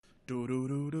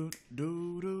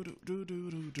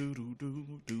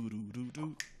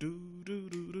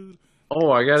Oh,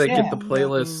 I gotta get the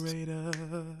playlist.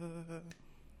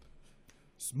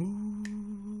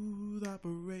 Smooth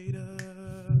operator.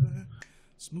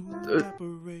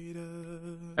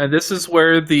 And this is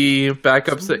where the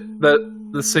backup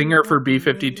the singer for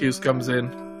B-52s comes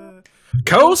in.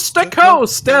 Coast to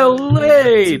coast,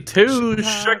 LA to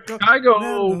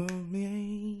Chicago.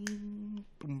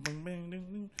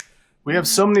 We have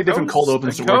so many different cold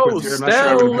opens to work with here.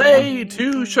 Coast LA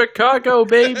to Chicago,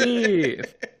 baby.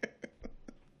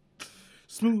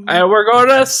 And we're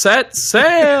gonna set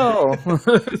sail.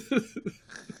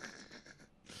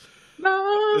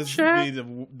 No, this would be the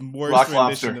worst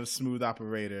rendition of Smooth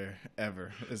Operator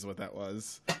ever, is what that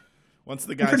was. Once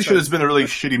the guy, I'm pretty sure there's been a really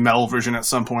shitty metal version at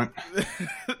some point.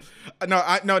 No,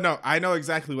 I know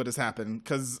exactly what has happened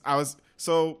because I was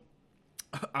so.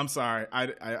 I'm sorry.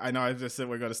 I know I just said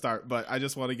we're going to start, but I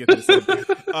just want to get this in.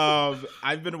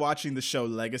 I've been watching the show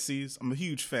Legacies. I'm a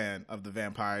huge fan of the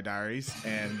Vampire Diaries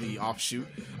and the offshoot,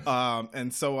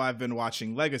 and so I've been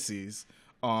watching Legacies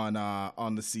on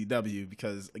the CW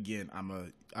because again I'm a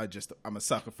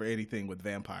sucker for anything with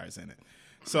vampires in it.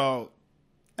 So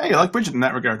hey, I like Bridget in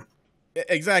that regard.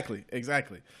 Exactly.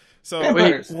 So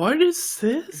wait, what is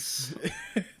this?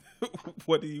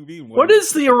 What do you mean? What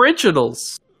is the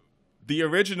originals? The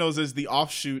originals is the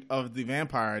offshoot of the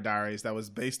Vampire Diaries that was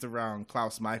based around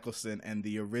Klaus Michelson and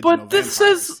the original. But this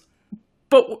says,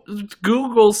 but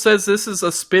Google says this is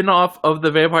a spin-off of the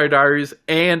Vampire Diaries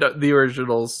and the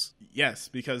originals. Yes,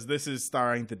 because this is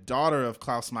starring the daughter of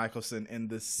Klaus Michelson in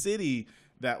the city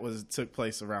that took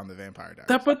place around the Vampire Diaries.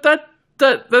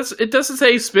 That's it doesn't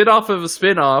say spin-off of a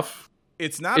spin-off.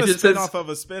 It's not a spin-off of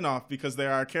a spin-off because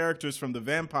there are characters from the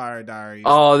Vampire Diaries.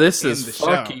 Oh, this is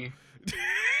fucky.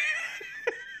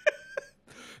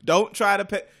 Don't try to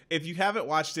pay. If you haven't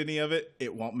watched any of it,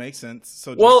 it won't make sense.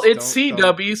 So it's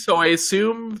CW, so I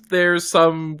assume there's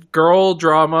some girl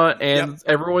drama and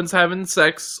everyone's having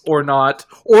sex or not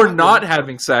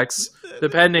having sex,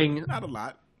 depending. Not a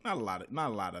lot of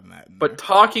that. But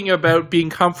talking about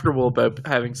being comfortable about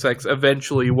having sex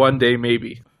eventually one day,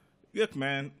 maybe. Look,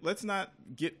 man, let's not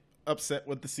get upset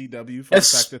with the CW for the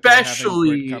fact that they're having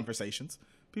great conversations.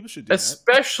 People should do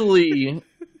especially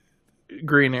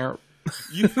Green Arrow.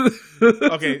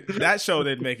 Okay, that show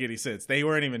didn't make any sense. They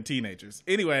weren't even teenagers.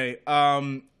 Anyway,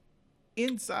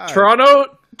 inside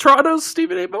Toronto's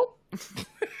Stephen Amell.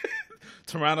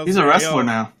 Toronto's he's a wrestler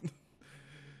now.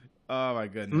 Oh my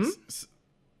goodness.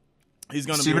 He's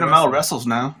gonna Stephen Amell wrestles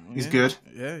now. He's good.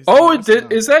 Yeah. Is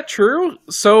that true?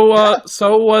 So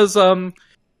so was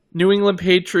New England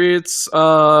Patriots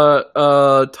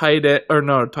tight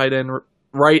end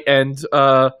right end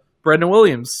Brendan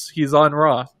Williams. He's on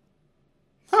Raw.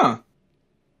 Huh.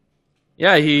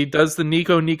 Yeah, he does the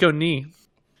Nico knee.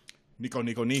 Nico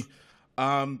knee.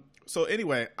 So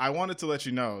anyway, I wanted to let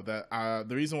you know that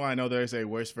the reason why I know there's a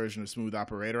worse version of Smooth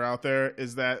Operator out there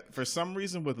is that for some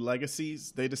reason with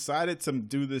Legacies, they decided to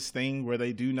do this thing where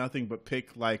they do nothing but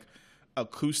pick like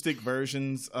acoustic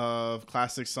versions of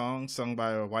classic songs sung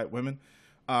by white women.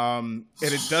 And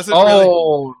it doesn't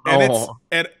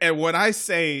and when I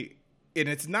say, and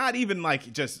it's not even like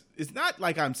it's not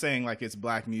like I'm saying like it's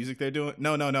black music they're doing.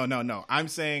 No. I'm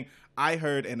saying I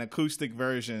heard an acoustic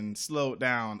version slowed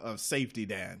down of Safety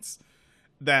Dance.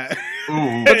 That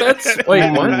but that's wait,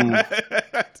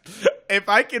 what? If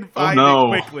I can find it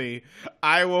quickly,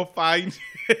 I will find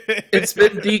it. It's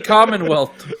been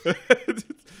de-Commonwealth.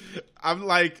 I'm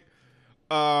like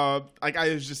I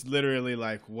was just literally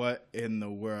like, what in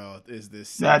the world is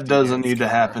this? That doesn't need to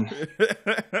happen.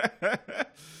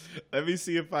 Let me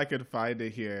see if I can find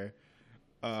it here.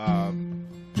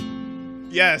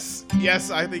 Yes,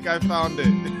 I think I found it.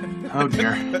 Oh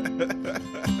dear.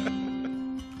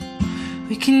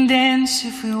 We can dance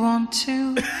if we want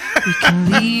to. We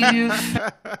can leave your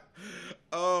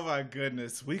Oh my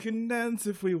goodness. We can dance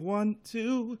if we want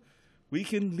to. We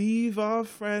can leave our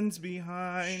friends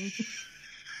behind.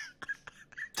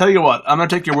 Tell you what, I'm going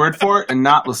to take your word for it and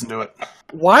not listen to it.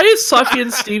 Why is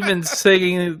Sufjan Stevens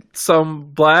singing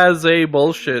some blasé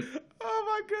bullshit? Oh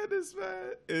my goodness,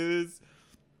 man.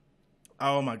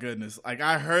 Oh my goodness. Like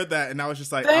I heard that and I was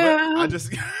just like, I just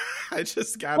gotta get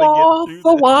through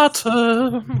the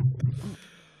water.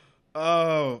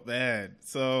 Oh man.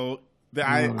 So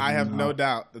I have no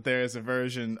doubt that there is a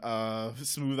version of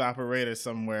Smooth Operator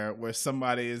somewhere where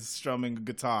somebody is strumming a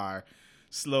guitar,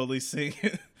 slowly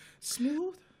singing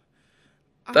Smooth.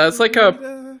 That's like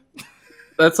a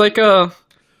Sufjan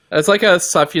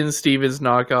Stevens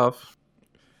knockoff.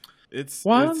 It's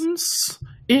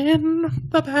in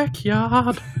the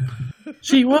backyard.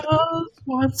 She was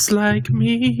once like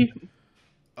me.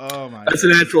 Oh my! That's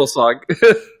an actual song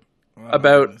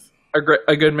about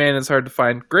a good man is hard to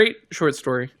find. Great short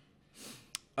story.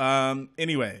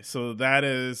 Anyway, so that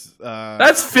is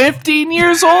That's 15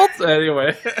 years old.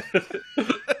 Anyway,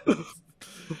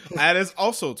 that is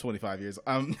also 25 years.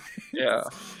 yeah.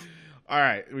 All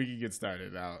right, we can get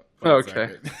started now.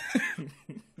 Okay.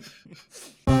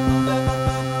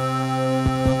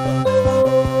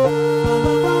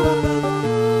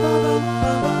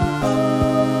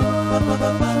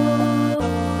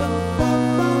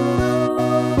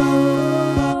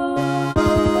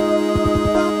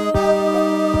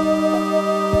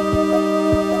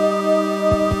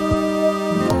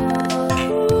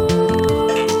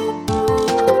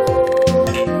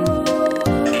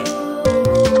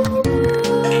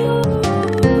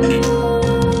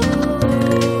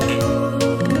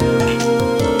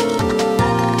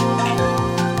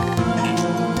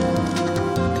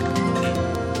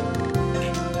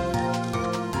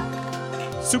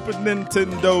 Super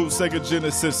Nintendo, Sega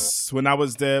Genesis. When I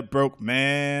was dead broke,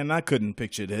 man, I couldn't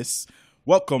picture this.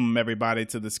 Welcome, everybody,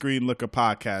 to the Screen Looker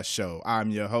Podcast Show. I'm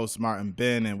your host, Martin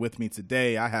Ben, and with me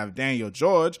today, I have Daniel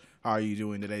George. How are you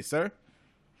doing today, sir?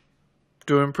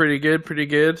 Doing pretty good, pretty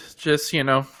good. Just,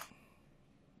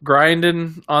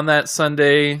 grinding on that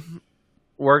Sunday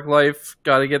work life.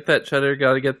 Gotta get that cheddar,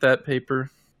 gotta get that paper.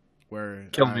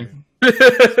 Kill me.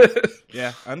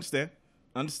 Yeah, I understand.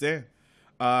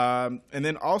 And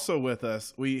then also with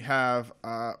us, we have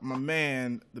my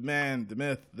man, the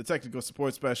myth, the technical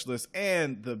support specialist,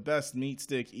 and the best meat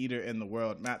stick eater in the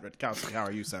world, Matt Rutkowski. How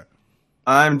are you, sir?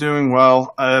 I'm doing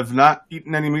well. I have not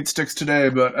eaten any meat sticks today,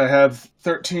 but I have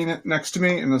 13 next to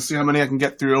me, and we'll see how many I can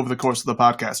get through over the course of the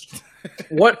podcast.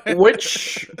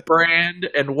 Which brand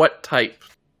and what type?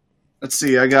 Let's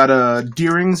see. I got a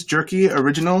Deering's Jerky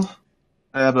Original.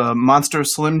 I have a Monster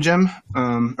Slim Jim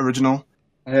Original.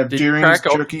 I have Deering's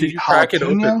Jerky Did you crack it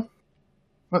open?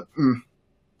 What?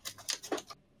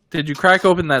 Did you crack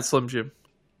open that Slim Jim?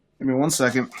 Give me 1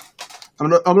 second. I'm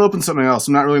gonna open something else.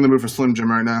 I'm not really in the mood for Slim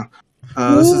Jim right now.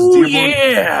 This is Dearborn.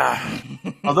 Yeah!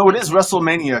 Although it is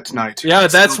WrestleMania tonight. Yeah,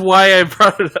 that's why I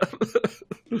brought it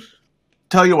up.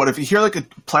 Tell you what, if you hear like a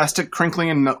plastic crinkling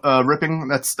and ripping,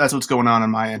 that's what's going on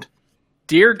my end.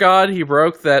 Dear God, he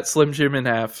broke that Slim Jim in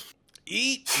half.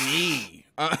 Eat me.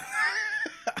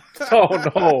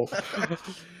 Oh no!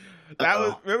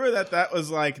 That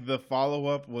was like the follow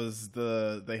up was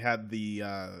they had the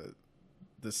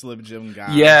Slim Jim guy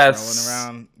rolling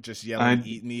around just yelling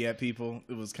 "Eat me" at people.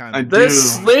 It was kind of the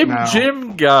Slim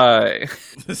Jim guy.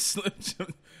 The Slim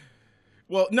Jim.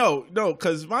 Well, no,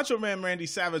 because Macho Man Randy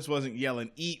Savage wasn't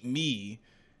yelling "Eat me,"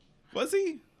 was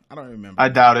he? I don't remember. I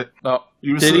doubt it. No.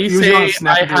 Did he say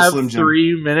 "I have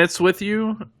 3 minutes with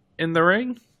you" in the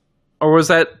ring? Or was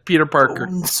that Peter Parker?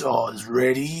 Sauce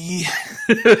ready.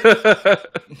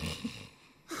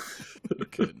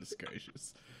 Goodness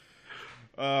gracious.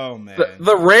 Oh, man.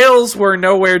 The rails were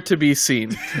nowhere to be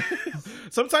seen.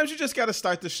 Sometimes you just got to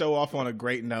start the show off on a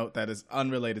great note that is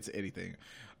unrelated to anything.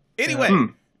 Anyway,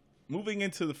 moving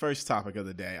into the first topic of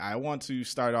the day, I want to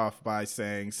start off by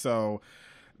saying,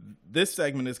 this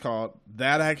segment is called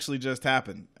That Actually Just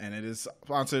Happened, and it is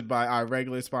sponsored by our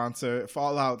regular sponsor,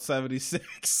 Fallout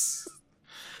 76.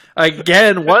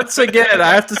 Once again,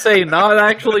 I have to say, not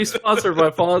actually sponsored by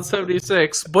Fallout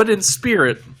 76, but in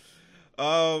spirit.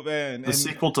 Oh, man. The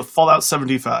sequel to Fallout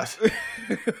 75.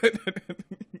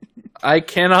 I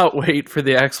cannot wait for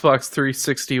the Xbox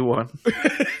 361.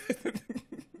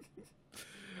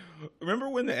 Remember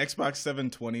when the Xbox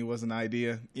 720 was an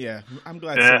idea? Yeah, I'm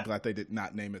glad they did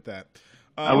not name it that.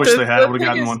 I wish they had. I would have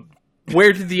gotten one.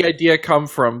 Where did the idea come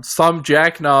from? Some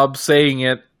jackknob saying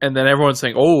it, and then everyone's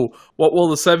saying, "Oh, what will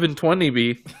the 720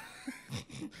 be?"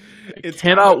 I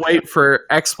cannot wait for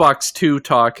Xbox 2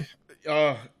 talk.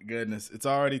 Oh goodness, it's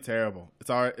already terrible.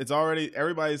 It's already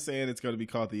everybody's saying it's going to be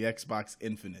called the Xbox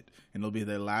Infinite, and it'll be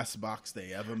their last box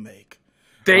they ever make.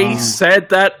 They said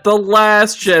that the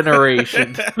last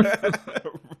generation.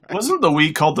 Wasn't the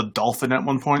Wii called the Dolphin at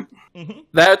one point? Mm-hmm.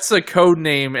 That's a code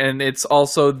name, and it's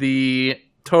also the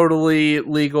totally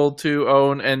legal to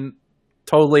own and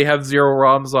totally have 0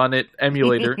 ROMs on it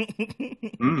emulator.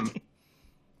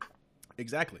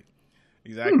 Exactly.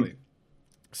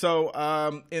 So,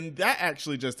 and that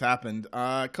actually just happened.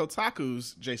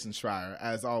 Kotaku's Jason Schreier,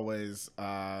 as always,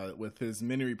 with his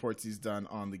many reports he's done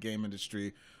on the game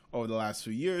industry over the last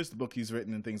few years, the book he's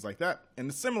written and things like that. And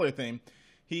a similar thing,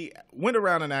 he went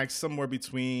around and asked somewhere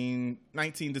between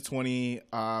 19 to 20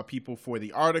 people for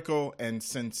the article, and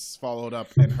since followed up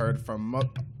and heard from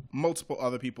multiple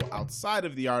other people outside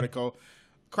of the article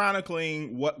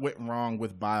chronicling what went wrong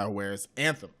with BioWare's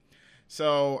Anthem.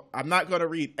 So I'm not going to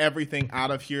read everything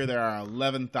out of here. There are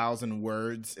 11,000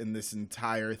 words in this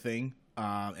entire thing,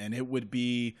 and it would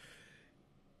be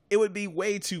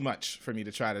way too much for me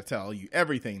to try to tell you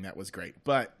everything that was great.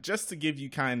 But just to give you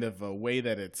kind of a way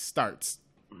that it starts,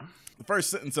 the first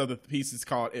sentence of the piece is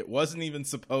called, "It wasn't even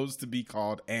supposed to be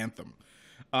called Anthem."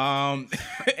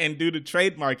 And due to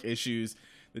trademark issues,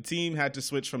 the team had to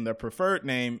switch from their preferred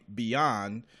name,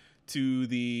 Beyond, to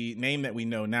the name that we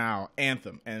know now,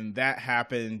 Anthem. And that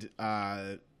happened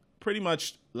pretty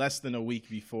much less than a week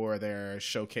before their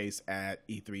showcase at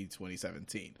E3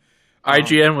 2017.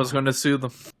 IGN was going to sue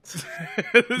them.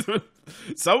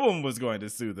 Someone was going to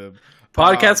sue them.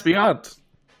 Podcast Beyond.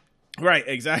 Right,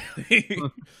 exactly.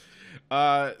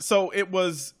 So it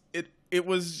was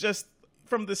just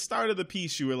from the start of the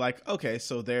piece, you were like, okay,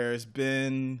 so there's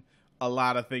been a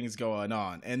lot of things going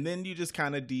on, and then you just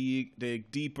kind of dig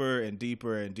deeper and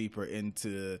deeper and deeper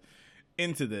into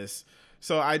this.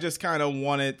 So I just kind of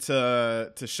wanted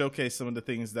to showcase some of the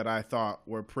things that I thought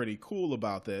were pretty cool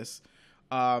about this.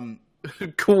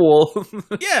 Cool.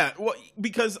 Yeah, well,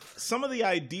 because some of the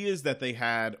ideas that they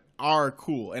had are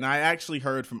cool, and I actually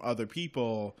heard from other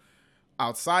people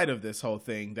outside of this whole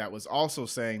thing that was also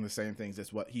saying the same things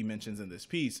as what he mentions in this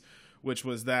piece, which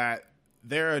was that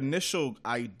their initial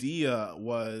idea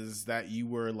was that you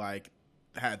were like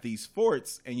had these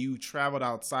forts and you traveled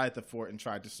outside the fort and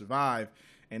tried to survive,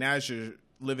 and as you're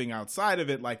living outside of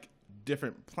it, like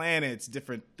different planets,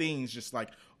 different things just like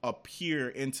appear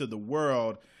into the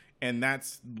world. And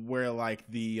that's where like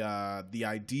the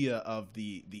idea of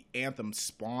the Anthem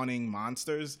spawning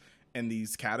monsters and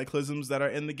these cataclysms that are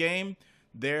in the game,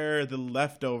 they're the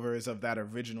leftovers of that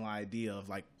original idea of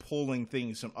like pulling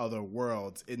things from other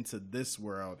worlds into this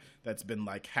world that's been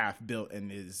like half built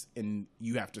and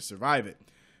you have to survive it.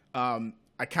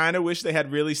 I kind of wish they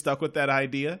had really stuck with that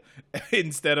idea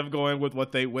instead of going with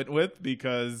what they went with,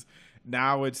 because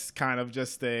now it's kind of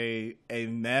just a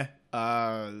meh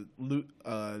loot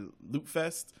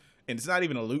fest, and it's not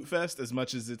even a loot fest as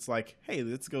much as it's like, hey,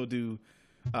 let's go do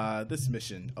this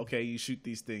mission. Okay, you shoot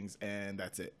these things and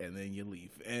that's it, and then you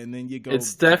leave, and then you go.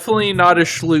 It's definitely not a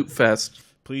schloot fest.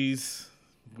 Please,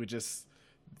 it's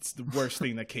the worst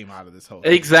thing that came out of this whole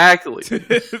thing. Exactly.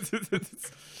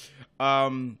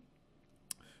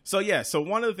 So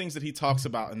one of the things that he talks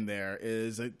about in there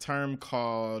is a term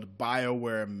called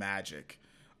BioWare magic.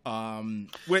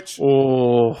 Which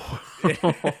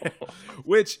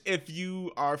if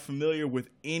you are familiar with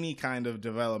any kind of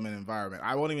development environment,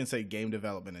 I won't even say game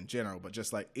development in general, but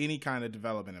just like any kind of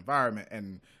development environment,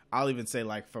 and I'll even say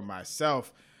like for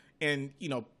myself, and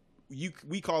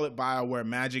we call it BioWare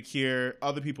magic here.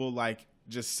 Other people like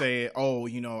just say,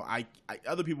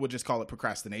 other people would just call it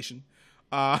procrastination.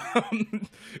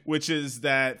 Which is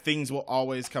that things will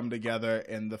always come together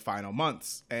in the final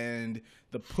months, and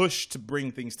the push to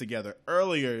bring things together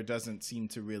earlier doesn't seem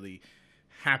to really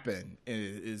happen,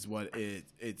 is what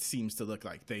it seems to look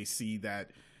like. They see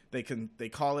that they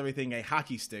call everything a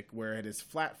hockey stick, where it is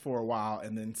flat for a while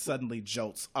and then suddenly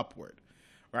jolts upward,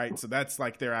 right? So that's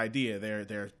like their idea.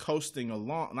 They're coasting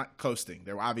along, not coasting.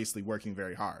 They're obviously working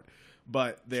very hard,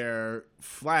 but they're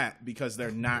flat because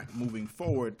they're not moving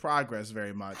forward progress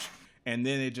very much, and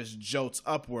then it just jolts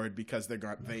upward because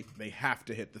they have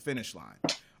to hit the finish line.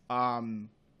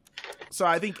 So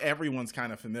I think everyone's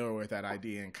kind of familiar with that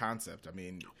idea and concept. I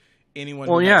mean, anyone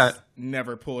who has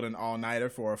never pulled an all-nighter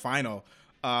for a final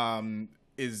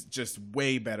is just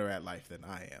way better at life than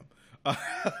I am.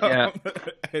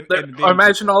 I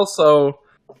imagine also,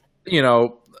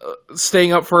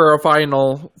 staying up for a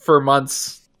final for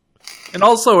months. And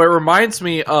also, it reminds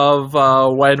me of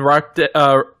when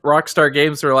Rockstar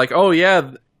Games were like, oh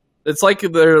yeah, it's like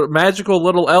they're magical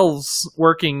little elves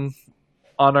working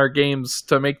on our games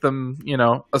to make them,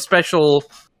 a special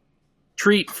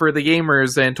treat for the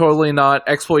gamers and totally not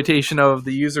exploitation of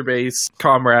the user base,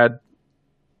 comrade.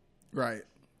 Right.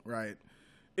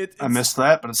 I missed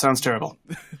that, but it sounds terrible.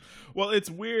 Well,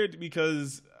 it's weird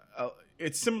because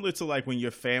it's similar to like when your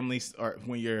family or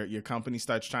when your company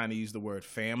starts trying to use the word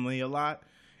family a lot,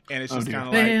 and it's just kind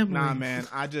of like, nah, man,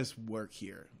 I just work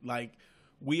here. Like,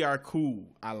 we are cool.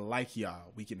 I like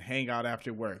y'all. We can hang out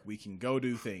after work. We can go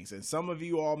do things. And some of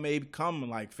you all may become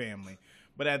like family,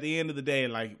 but at the end of the day,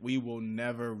 like, we will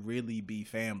never really be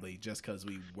family just because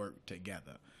we work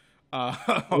together.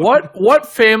 What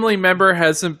family member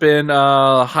hasn't been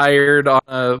hired on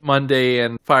a Monday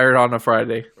and fired on a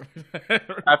Friday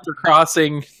after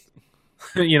crossing,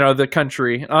 the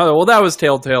country? Well, that was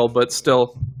Telltale, but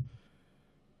still.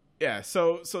 Yeah,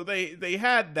 so they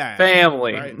had that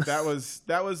family. Right? That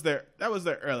was their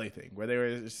early thing, where they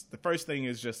were the first thing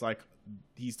is just like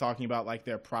he's talking about like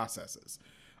their processes,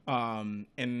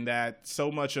 and that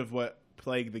so much of what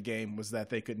plagued the game was that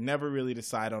they could never really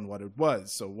decide on what it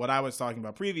was. So what I was talking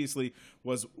about previously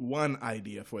was one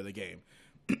idea for the game.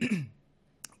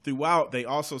 Throughout, they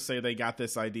also say they got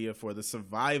this idea for the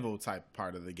survival type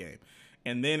part of the game,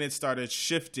 and then it started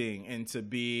shifting into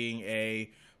being a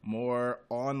more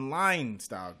online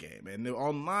style game, and the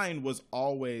online was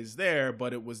always there,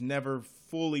 but it was never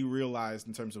fully realized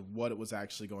in terms of what it was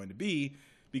actually going to be,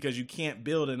 because you can't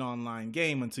build an online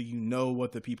game until you know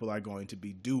what the people are going to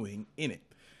be doing in it.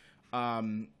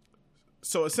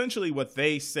 So essentially what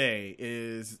they say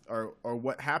is, or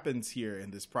what happens here in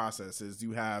this process is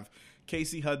you have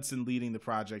Casey Hudson leading the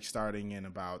project starting in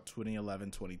about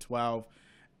 2011, 2012.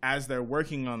 As they're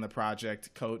working on the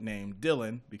project, codenamed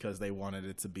Dylan, because they wanted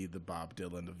it to be the Bob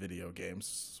Dylan of video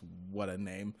games. What a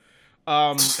name.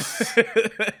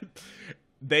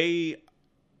 They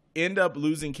end up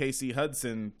losing Casey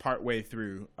Hudson partway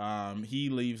through. He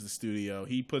leaves the studio.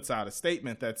 He puts out a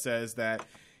statement that says that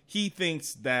he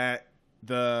thinks that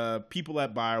the people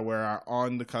at BioWare are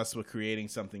on the cusp of creating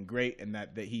something great, and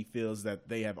that he feels that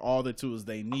they have all the tools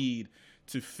they need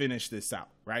to finish this out,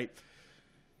 right?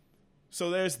 So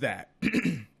there's that.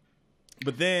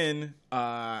 But then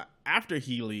after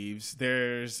he leaves,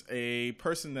 there's a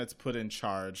person that's put in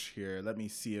charge here. Let me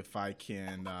see if I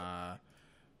can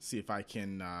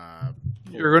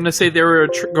You're going to say they were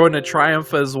going to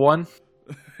triumph as one?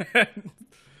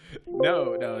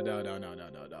 No.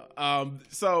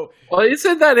 Well,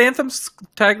 isn't that Anthem's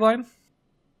tagline?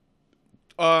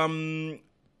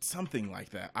 Something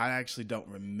like that. I actually don't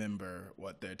remember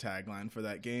what their tagline for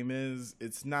that game is.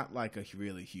 It's not like a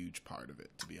really huge part of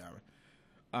it, to be honest.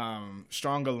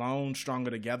 Strong alone, stronger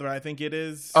together, I think it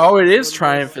is. Oh, it is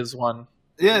Triumph is one.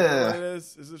 Yeah. It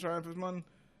is. Is it Triumph is one?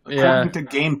 Yeah. According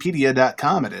to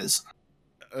Gamepedia.com, it is.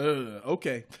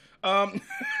 Okay. I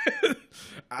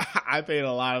paid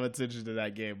a lot of attention to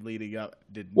that game leading up.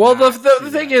 Well, the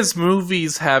thing is,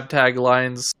 movies have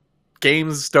taglines.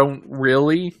 Games don't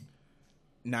really.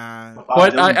 Nah.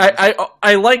 But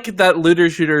I like that looter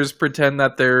shooters pretend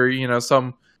that they're,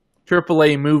 some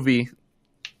AAA movie.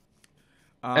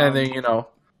 And then, Can't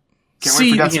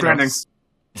wait for Death Stranding.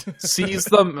 Seize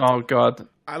them. Oh, God.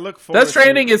 I look forward Death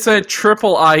Stranding is a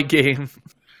triple I game.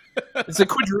 It's a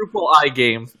quadruple I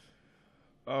game.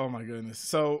 Oh, my goodness.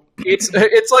 So it's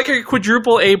like a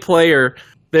quadruple A player.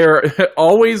 They're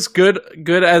always good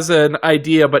as an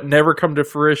idea, but never come to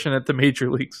fruition at the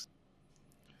major leagues.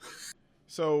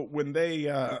 So when they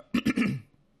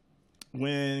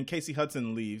when Casey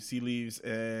Hudson leaves, he leaves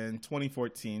in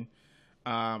 2014,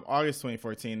 August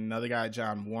 2014. Another guy,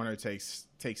 John Warner, takes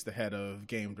the head of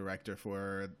game director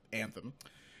for Anthem,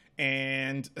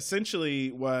 and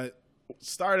essentially what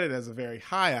started as a very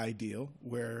high ideal,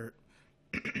 where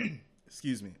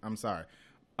excuse me, I'm sorry.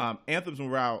 Anthem's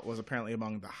morale was apparently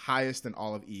among the highest in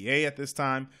all of EA at this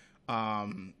time.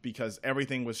 Because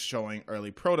everything was showing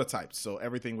early prototypes. So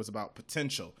everything was about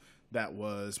potential. That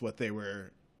was what they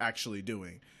were actually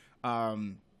doing.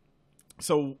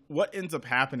 So what ends up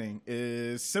happening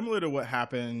is similar to what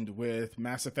happened with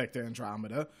Mass Effect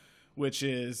Andromeda, which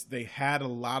is they had a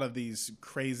lot of these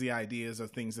crazy ideas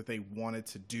of things that they wanted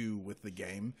to do with the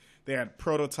game. They had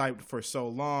prototyped for so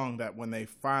long that when they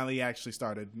finally actually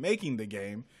started making the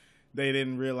game, they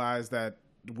didn't realize that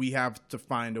we have to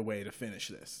find a way to finish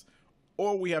this.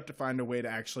 Or we have to find a way to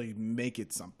actually make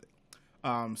it something.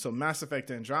 So Mass Effect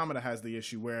Andromeda has the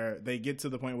issue where they get to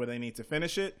the point where they need to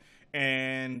finish it,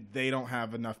 and they don't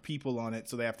have enough people on it,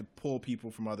 so they have to pull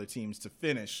people from other teams to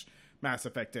finish Mass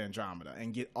Effect Andromeda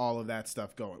and get all of that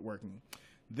stuff working.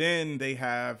 Then they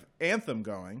have Anthem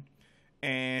going,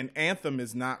 and Anthem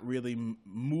is not really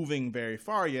moving very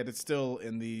far yet. It's still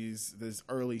in these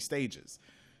early stages.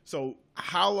 So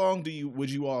how long would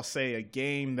you all say a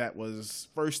game that was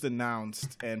first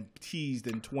announced and teased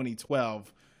in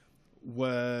 2012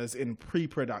 was in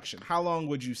pre-production? How long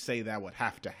would you say that would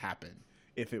have to happen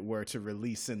if it were to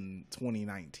release in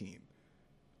 2019?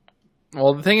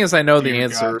 Well, the thing is, I know the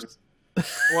answer.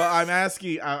 Well,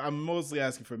 I'm mostly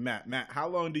asking for Matt. Matt, how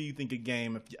long do you think a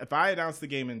game, if I announced the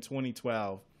game in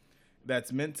 2012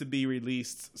 that's meant to be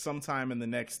released sometime in the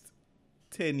next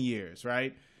 10 years,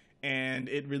 right? And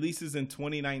it releases in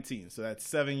 2019, so that's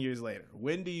 7 years later.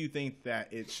 When do you think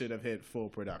that it should have hit full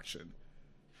production?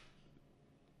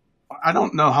 I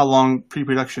don't know how long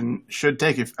pre-production should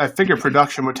take. I figure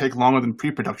production would take longer than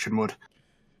pre-production would.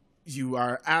 You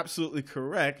are absolutely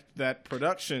correct that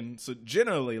production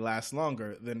generally lasts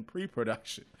longer than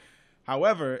pre-production.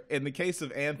 However, in the case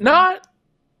of Anthem, I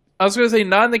was going to say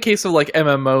not in the case of like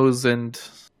MMOs and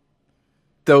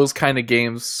those kind of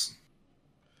games.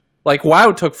 Like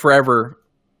WoW took forever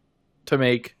to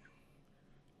make.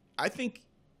 I think,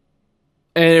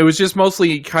 and it was just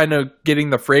mostly kind of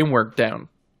getting the framework down.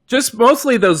 Just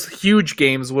mostly those huge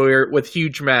games with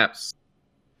huge maps.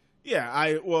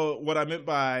 Yeah, what I meant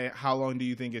by how long do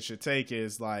you think it should take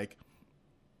is like,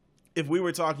 if we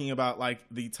were talking about like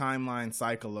the timeline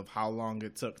cycle of how long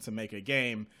it took to make a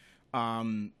game,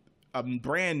 a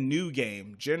brand new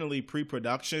game, generally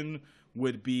pre-production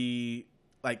would be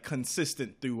like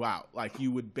consistent throughout. Like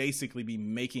you would basically be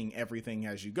making everything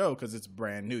as you go because it's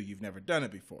brand new. You've never done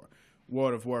it before.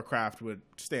 World of Warcraft would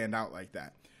stand out like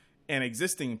that. An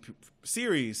existing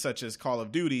series such as Call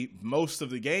of Duty, most of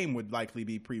the game would likely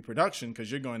be pre-production because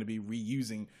you're going to be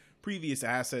reusing previous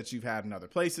assets you've had in other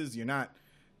places.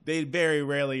 They very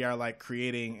rarely are like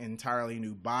creating entirely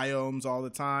new biomes all the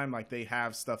time. Like they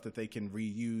have stuff that they can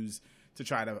reuse to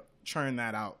try to churn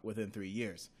that out within 3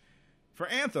 years. For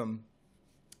Anthem,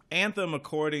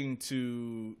 according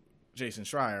to Jason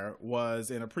Schreier,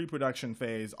 was in a pre-production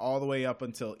phase all the way up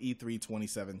until E3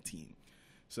 2017.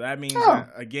 So that means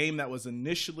that a game that was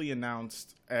initially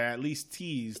announced, at least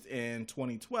teased in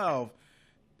 2012,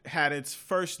 had its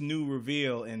first new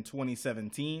reveal in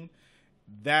 2017.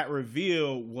 That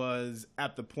reveal was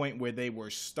at the point where they were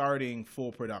starting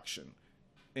full production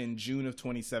in June of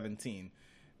 2017.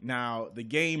 Now, the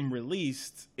game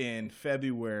released in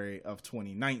February of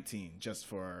 2019, just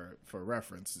for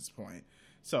reference's point.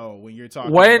 So when you're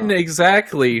talking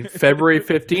exactly? February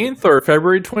 15th or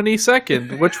February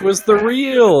 22nd? Which was the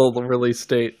real release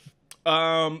date?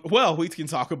 Well, we can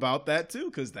talk about that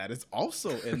too, because that is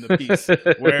also in the piece,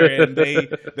 wherein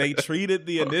they treated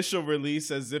the initial release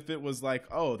as if it was like,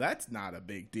 oh, that's not a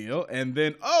big deal, and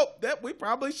then that we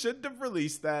probably shouldn't have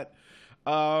released that.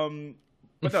 But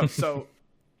no, so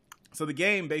the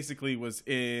game basically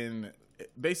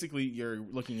you're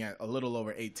looking at a little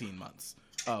over 18 months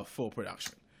of full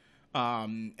production.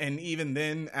 And even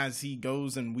then, as he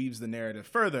goes and weaves the narrative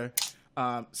further,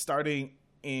 starting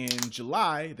in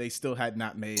July, they still had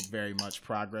not made very much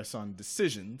progress on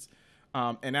decisions.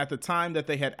 And at the time that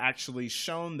they had actually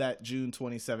shown that June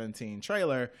 2017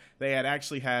 trailer, they had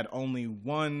actually had only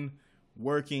one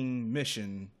working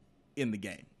mission in the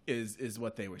game, is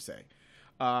what they were saying.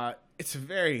 It's a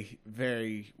very,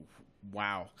 very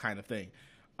wow kind of thing.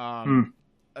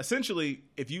 Essentially,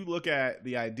 if you look at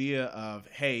the idea of,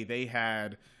 hey, they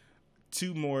had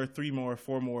 2 more, 3 more,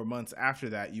 4 more months after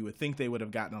that, you would think they would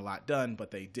have gotten a lot done,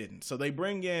 but they didn't. So they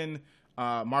bring in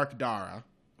Mark Dara,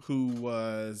 who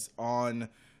was on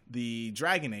the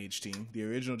Dragon Age team, the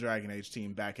original Dragon Age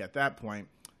team back at that point.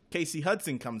 Casey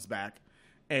Hudson comes back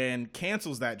and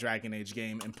cancels that Dragon Age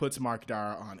game and puts Mark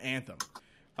Dara on Anthem.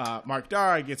 Mark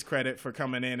Dara gets credit for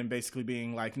coming in and basically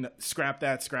being like, scrap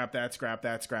that, ship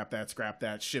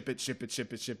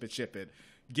it,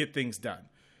 get things done.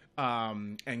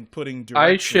 And putting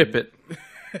direction. I ship it.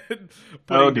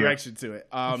 Putting direction to it.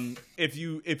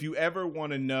 If you ever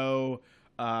want to know,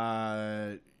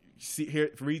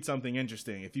 read something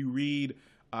interesting. If you read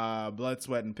Blood,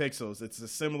 Sweat, and Pixels, it's a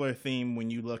similar theme when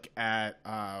you look at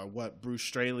what Bruce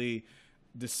Straley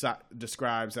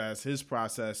describes as his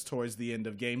process towards the end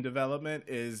of game development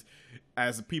is,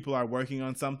 as people are working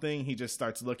on something, he just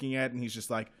starts looking at it and he's just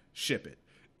like, ship it.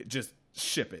 Just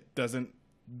ship it. Doesn't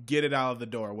get it out of the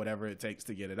door, whatever it takes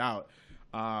to get it out.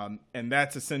 And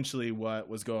that's essentially what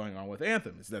was going on with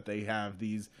Anthem, is that they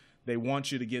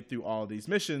want you to get through all these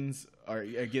missions or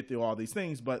get through all these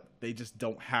things, but they just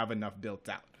don't have enough built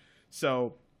out.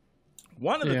 So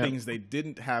one of the things they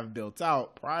didn't have built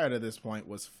out prior to this point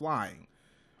was flying.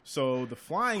 So the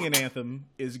flying in Anthem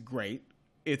is great.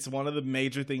 It's one of the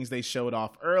major things they showed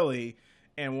off early,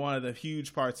 and one of the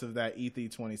huge parts of that E3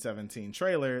 2017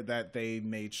 trailer that they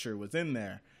made sure was in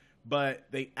there. But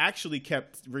they actually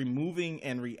kept removing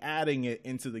and re-adding it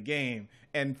into the game.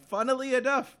 And funnily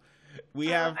enough, we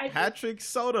have Patrick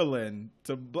Soderlund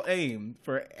to blame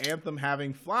for Anthem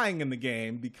having flying in the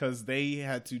game, because they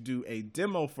had to do a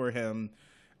demo for him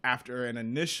after an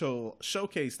initial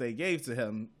showcase they gave to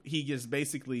him. He just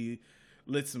basically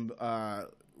lit some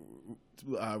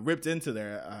ripped into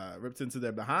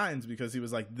their behinds, because he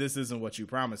was like, this isn't what you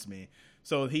promised me.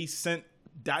 So he sent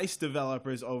DICE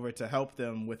developers over to help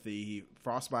them with the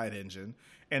Frostbite engine,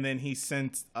 and then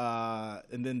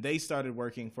then they started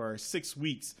working for 6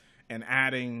 weeks and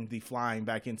adding the flying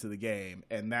back into the game.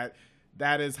 And that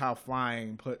is how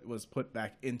flying was put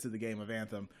back into the game of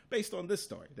Anthem, based on this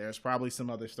story. There's probably some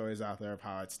other stories out there of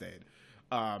how it stayed.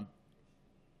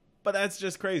 But that's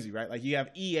just crazy, right? Like, you have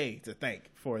EA to thank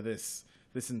for this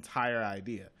entire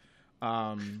idea.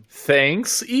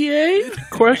 Thanks, EA?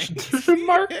 Question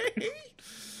mark?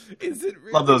 Is it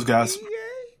really Love those guys. EA?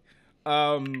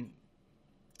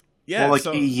 Yeah, well, like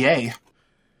so EA.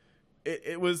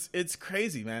 It's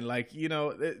crazy, man. Like, you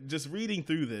know, just reading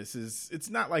through this it's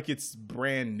not like it's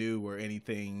brand new or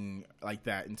anything like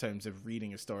that in terms of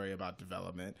reading a story about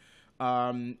development.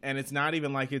 And it's not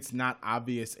even like it's not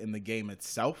obvious in the game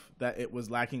itself that it was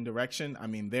lacking direction. I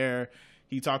mean,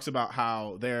 he talks about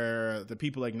how the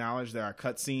people acknowledge there are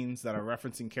cutscenes that are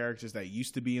referencing characters that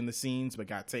used to be in the scenes but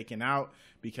got taken out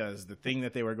because the thing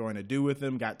that they were going to do with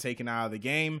them got taken out of the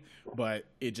game, but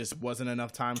it just wasn't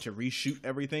enough time to reshoot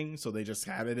everything, so they just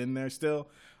have it in there still.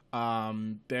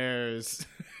 There's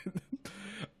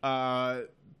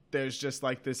there's just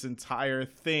like this entire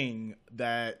thing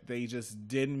that they just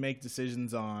didn't make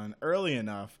decisions on early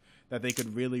enough that they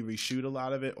could really reshoot a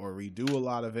lot of it or redo a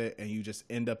lot of it, and you just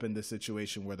end up in this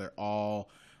situation where they're all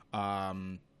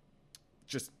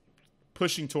just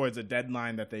pushing towards a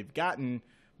deadline that they've gotten,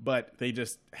 but they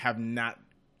just have not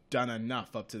done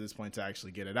enough up to this point to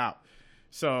actually get it out.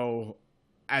 So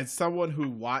as someone who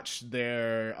watched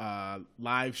their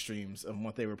live streams of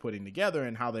what they were putting together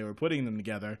and how they were putting them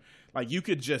together, like, you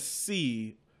could just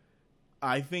see,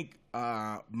 I think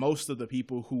most of the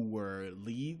people who were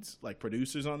leads, like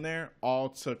producers on there, all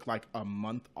took like a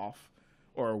month off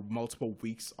or multiple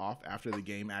weeks off after the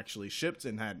game actually shipped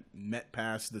and had met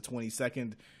past the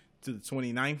 22nd to the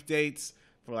 29th dates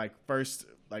for like first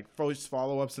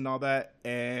follow-ups and all that.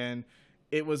 And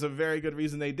it was a very good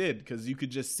reason they did, because you could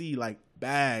just see like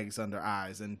bags under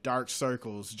eyes and dark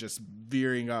circles just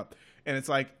veering up. And it's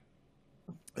like,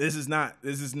 this is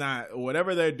not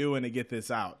whatever they're doing to get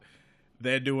this out.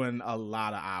 They're doing a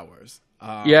lot of hours.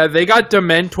 Yeah, they got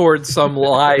dementored some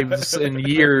lives and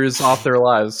years off their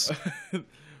lives.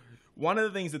 One of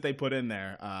the things that they put in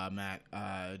there, Matt,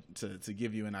 to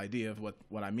give you an idea of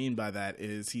what I mean by that,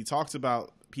 is he talks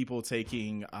about people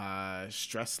taking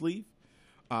stress leave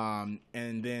and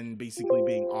then basically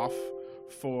being off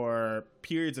for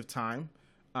periods of time,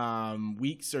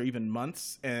 weeks or even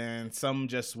months, and some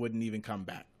just wouldn't even come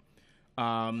back.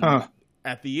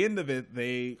 At the end of it,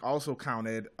 they also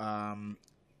counted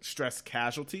stress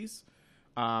casualties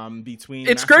between.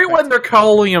 It's great when they're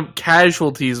calling them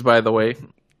casualties, by the way.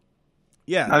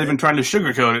 Yeah, not even trying to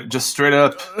sugarcoat it, just straight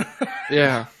up.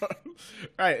 Yeah,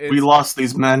 right. We lost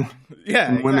these men. Yeah,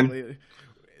 and exactly. Women.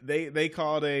 They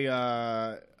called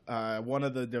one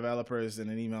of the developers in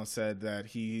an email said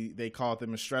that they called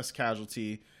them a stress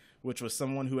casualty, which was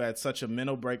someone who had such a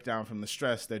mental breakdown from the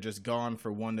stress they're just gone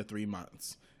for 1 to 3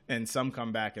 months. And some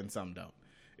come back and some don't.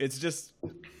 It's just,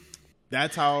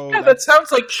 that's how. Yeah, that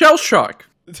sounds like shell shock.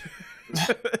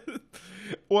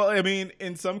 Well, I mean,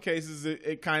 in some cases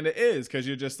it kind of is, because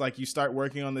you're just like, you start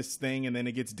working on this thing and then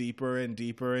it gets deeper and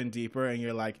deeper and deeper, and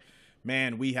you're like,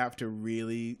 man, we have to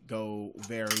really go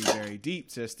very, very deep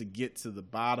just to get to the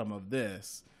bottom of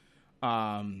this.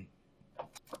 And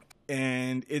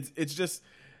it's just,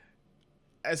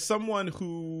 as someone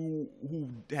who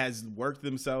has worked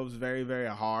themselves very, very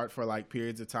hard for like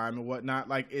periods of time and whatnot,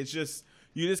 like, it's just,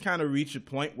 you just kind of reach a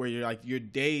point where you're like, your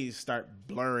days start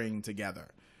blurring together,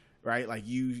 right? Like,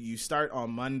 you start on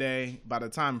Monday, by the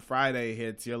time Friday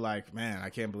hits, you're like, man,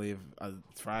 I can't believe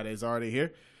Friday's already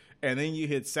here. And then you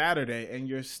hit Saturday and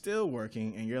you're still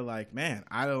working, and you're like, man,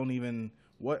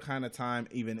 what kind of time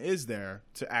even is there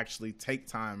to actually take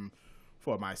time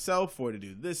for myself, or to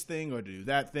do this thing or to do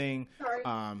that thing.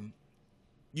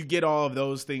 You get all of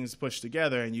those things pushed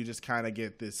together, and you just kind of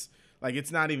get this, like,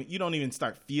 it's not even, you don't even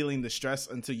start feeling the stress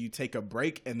until you take a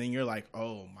break, and then you're like,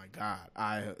 oh my God,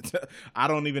 I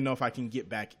don't even know if I can get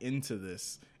back into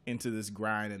this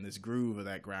grind and this groove of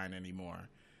that grind anymore.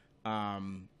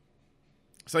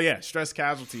 So yeah, stress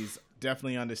casualties,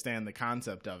 definitely understand the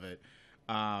concept of it.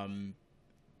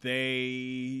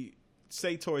 They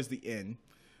say towards the end,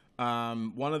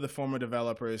 one of the former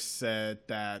developers said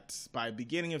that by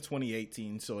beginning of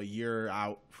 2018, so a year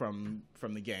out from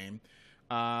the game,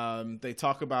 they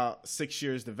talk about 6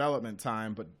 years development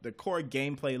time, but the core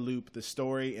gameplay loop, the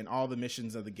story, and all the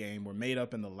missions of the game were made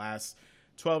up in the last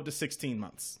 12 to 16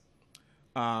 months.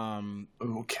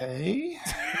 Okay.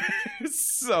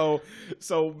 So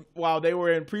while they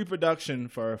were in pre-production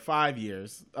for 5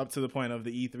 years, up to the point of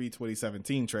the E3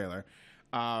 2017 trailer,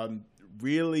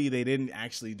 really they didn't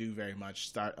actually do very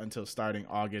much until starting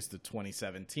August of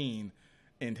 2017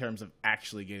 in terms of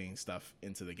actually getting stuff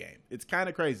into the game. It's kind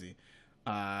of crazy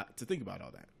to think about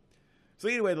all that. So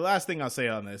anyway, the last thing I'll say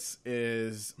on this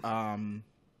is,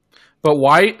 but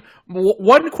why?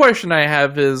 One question I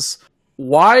have is,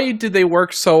 why did they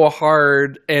work so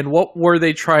hard, and what were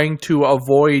they trying to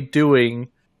avoid doing,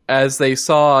 as they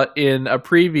saw in a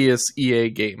previous EA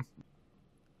game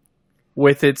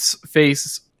with its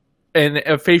face and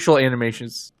facial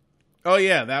animations? Oh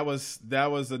yeah, that was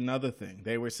another thing.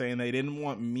 They were saying they didn't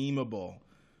want memeable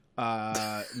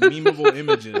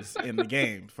images in the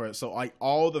game, so like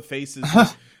all the faces.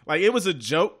 Like, it was a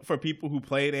joke for people who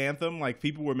played Anthem. Like,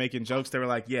 people were making jokes. They were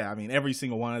like, yeah, I mean, every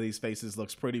single one of these faces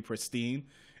looks pretty pristine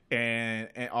and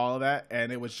all of that.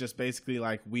 And it was just basically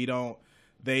like,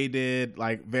 they did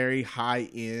like very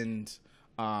high-end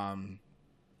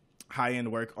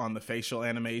work on the facial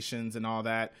animations and all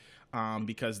that,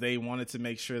 because they wanted to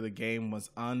make sure the game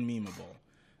was unmemeable.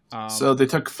 So they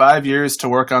took 5 years to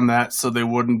work on that so they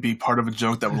wouldn't be part of a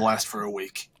joke that would last for a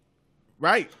week.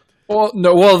 Right. Well,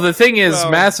 no. Well, the thing is,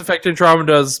 Mass Effect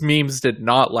Andromeda's memes did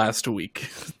not last a week.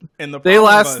 And they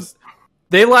last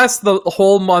the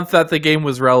whole month that the game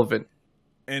was relevant.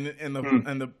 And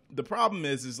the problem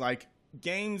is like,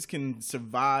 games can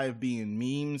survive being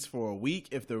memes for a week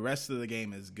if the rest of the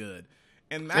game is good.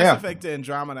 And Mass Effect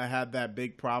Andromeda had that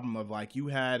big problem of like,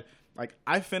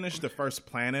 I finished the first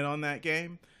planet on that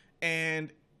game,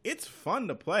 and it's fun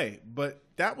to play, but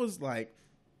that was like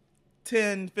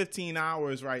 10, 15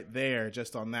 hours right there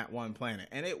just on that one planet.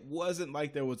 And it wasn't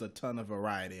like there was a ton of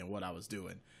variety in what I was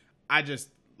doing. I just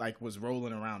like was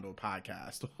rolling around to a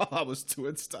podcast while I was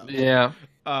doing stuff. Yeah.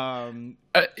 And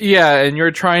you're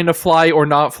trying to fly or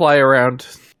not fly around.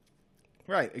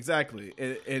 Right, exactly.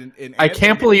 In I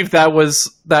can't believe that was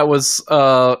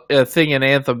a thing in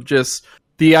Anthem. Just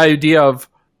the idea of,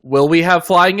 will we have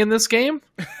flying in this game?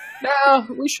 No,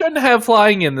 we shouldn't have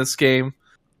flying in this game.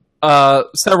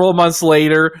 Several months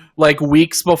later, like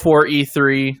weeks before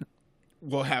E3,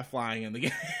 we'll have flying in the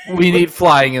game. We need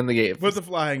flying in the game. Put the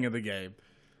flying in the game.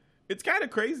 It's kind of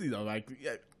crazy though. Like,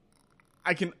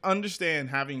 I can understand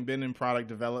having been in product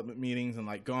development meetings and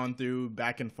like gone through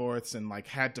back and forths and like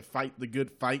had to fight the good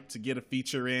fight to get a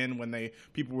feature in when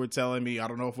people were telling me, I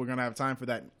don't know if we're gonna have time for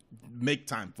that. Make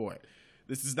time for it.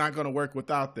 This is not gonna work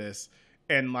without this.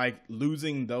 And like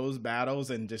losing those battles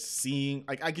and just seeing,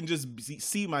 like, I can just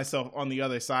see myself on the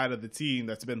other side of the team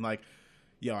that's been like,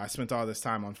 yo, I spent all this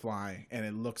time on flying and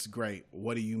it looks great.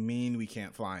 What do you mean we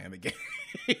can't fly in the game?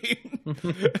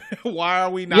 Why are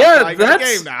we not flying in the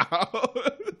game now?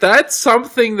 That's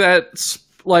something that's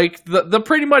like the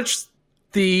pretty much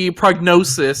the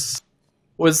prognosis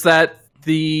was that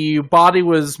the body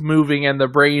was moving and the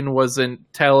brain wasn't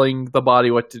telling the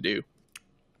body what to do.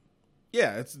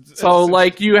 Yeah, makes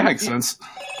sense.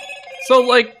 So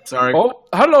like, sorry. Oh,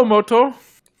 hello, Moto.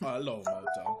 Hello,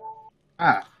 Moto.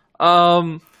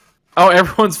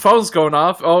 Everyone's phone's going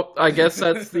off. Oh, I guess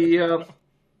that's the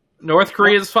North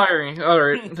Korea's firing. All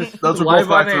right, those were both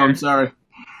my phones. Sorry.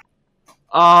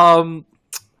 But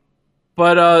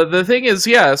the thing is,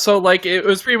 yeah. So like, it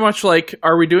was pretty much like,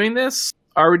 are we doing this?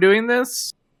 Are we doing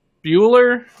this?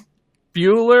 Bueller,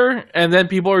 and then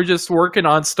people are just working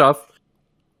on stuff.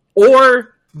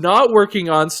 Or not working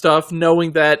on stuff,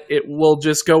 knowing that it will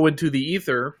just go into the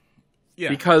ether,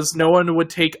 because no one would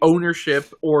take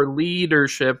ownership or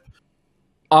leadership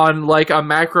on like a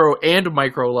macro and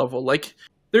micro level. Like,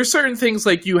 there's certain things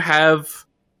like you have.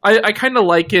 I kind of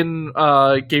like in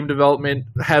game development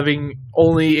having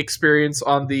only experience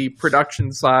on the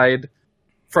production side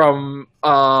from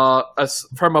a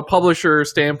publisher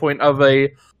standpoint of a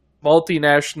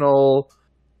multinational,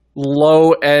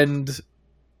 low end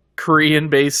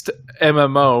Korean-based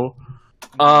MMO,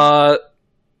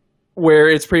 where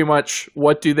it's pretty much,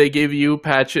 what do they give you?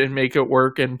 Patch it and make it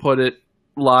work and put it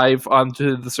live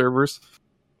onto the servers.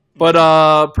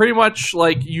 But pretty much,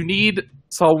 like, you need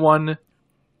someone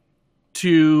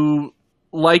to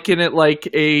liken it like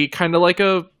a kind of like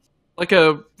a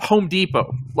Home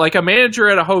Depot, like a manager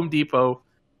at a Home Depot.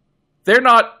 They're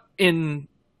not in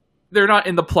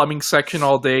the plumbing section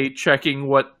all day checking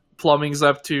what plumbing's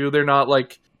up to. They're not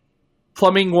like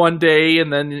plumbing one day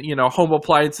and then, home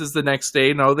appliances the next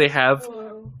day. No, they have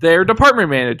their department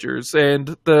managers,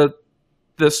 and the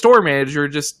store manager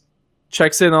just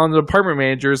checks in on the department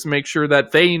managers and make sure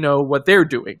that they know what they're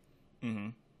doing. Mm-hmm.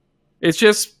 It's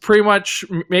just pretty much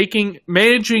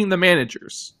managing the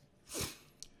managers.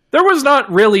 There was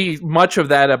not really much of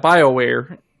that at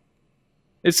BioWare.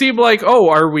 It seemed like,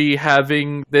 are we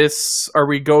having this? Are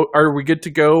we good to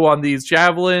go on these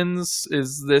javelins?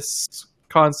 Is this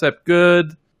concept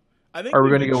good? Are we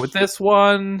going to go with this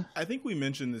one? I think we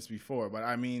mentioned this before, but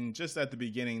I mean, just at the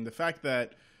beginning, the fact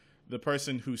that the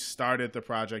person who started the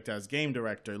project as game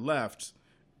director left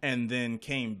and then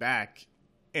came back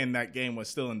and that game was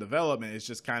still in development is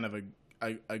just kind of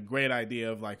a great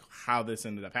idea of like how this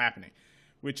ended up happening,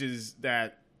 which is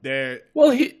that there.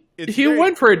 Well, he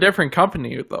went for a different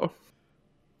company though.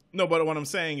 No, but what I'm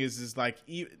saying is like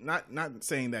not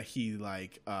saying that he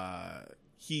like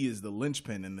he is the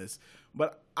linchpin in this,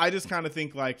 but I just kind of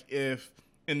think like if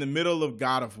in the middle of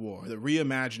God of War, the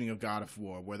reimagining of God of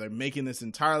War, where they're making this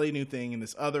entirely new thing in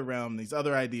this other realm, these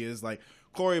other ideas, like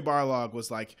Cory Barlog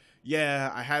was like,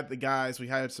 yeah, I had the guys, we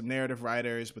had some narrative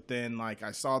writers, but then like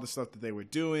I saw the stuff that they were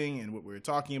doing and what we were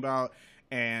talking about,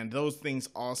 and those things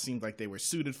all seemed like they were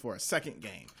suited for a second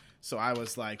game. So I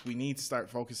was like, we need to start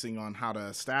focusing on how to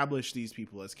establish these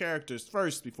people as characters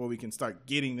first before we can start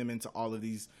getting them into all of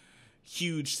these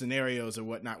huge scenarios or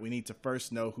whatnot. We need to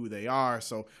first know who they are.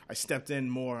 So I stepped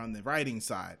in more on the writing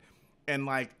side. And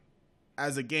like,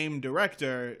 as a game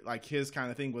director, like his kind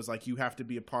of thing was like, you have to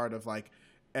be a part of like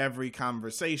every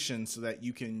conversation so that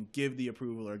you can give the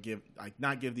approval or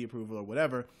not give the approval or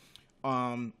whatever.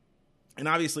 And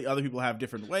obviously other people have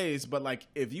different ways, but like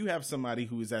if you have somebody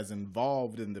who is as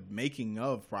involved in the making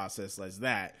of process as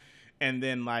that, and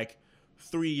then like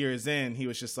 3 years in, he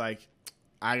was just like,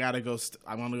 I gotta go.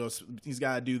 I want to go. He's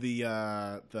got to do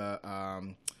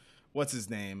the what's his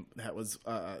name? That was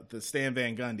the Stan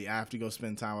Van Gundy. I have to go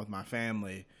spend time with my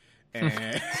family, and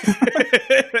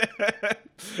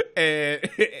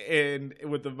and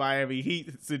with the Miami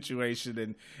Heat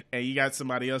situation, and you got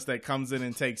somebody else that comes in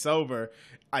and takes over,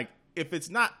 like. If it's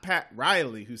not Pat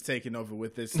Riley who's taking over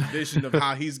with this vision of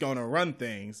how he's going to run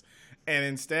things, and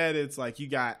instead it's like you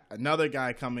got another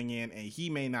guy coming in and he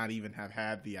may not even have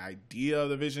had the idea of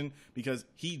the vision because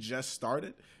he just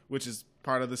started, which is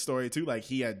part of the story too. Like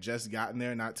he had just gotten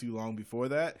there not too long before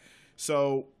that.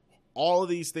 So all of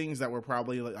these things that were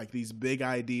probably like these big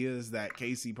ideas that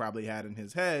Casey probably had in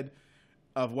his head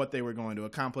of what they were going to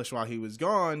accomplish while he was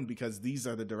gone, because these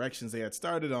are the directions they had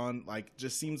started on, like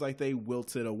just seems like they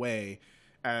wilted away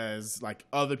as like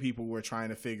other people were trying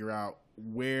to figure out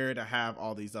where to have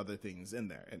all these other things in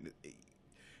there.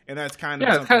 And that's kind of,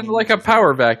 it's kind of like a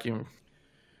power vacuum.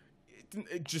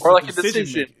 Just or like a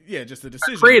decision. Just a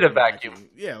decision. A creative vacuum.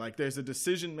 Yeah, like there's a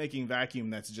decision-making vacuum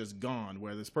that's just gone,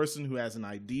 where this person who has an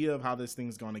idea of how this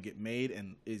thing's going to get made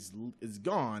and is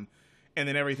gone, and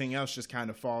then everything else just kind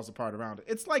of falls apart around it.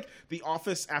 It's like The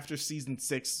Office after season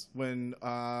 6 when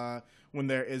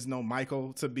there is no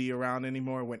Michael to be around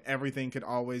anymore, when everything could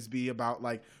always be about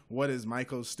like, what is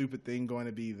Michael's stupid thing going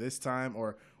to be this time,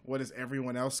 or what is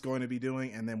everyone else going to be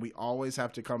doing, and then we always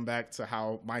have to come back to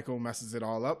how Michael messes it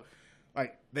all up.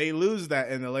 Like they lose that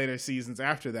in the later seasons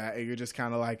after that, and you're just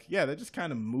kind of like, yeah, they're just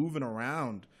kind of moving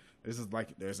around. This is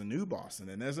like there's a new boss, and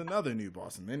then there's another new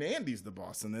boss, and then Andy's the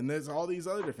boss, and then there's all these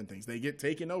other different things. They get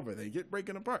taken over, they get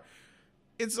breaking apart.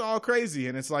 It's all crazy,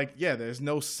 and it's like, yeah, there's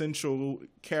no central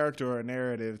character or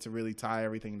narrative to really tie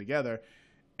everything together,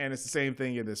 and it's the same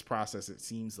thing in this process. It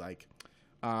seems like,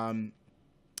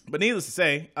 but needless to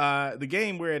say, the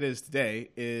game where it is today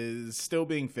is still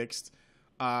being fixed.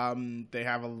 They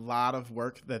have a lot of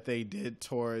work that they did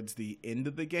towards the end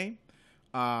of the game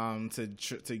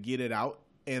to get it out.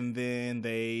 And then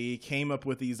they came up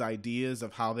with these ideas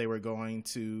of how they were going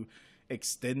to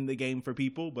extend the game for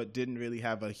people, but didn't really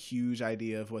have a huge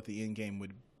idea of what the end game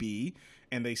would be.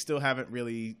 And they still haven't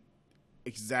really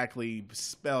exactly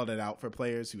spelled it out for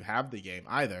players who have the game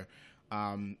either.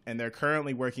 And they're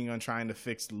currently working on trying to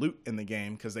fix loot in the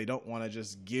game because they don't want to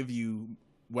just give you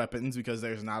weapons because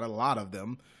there's not a lot of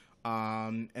them.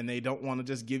 And they don't want to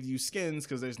just give you skins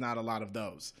because there's not a lot of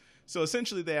those. So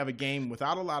essentially they have a game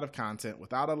without a lot of content,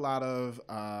 without a lot of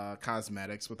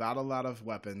cosmetics, without a lot of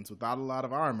weapons, without a lot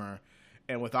of armor,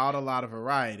 and without a lot of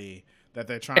variety that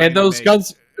they're trying and to those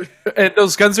make.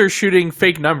 those guns are shooting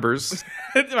fake numbers.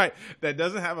 Right. That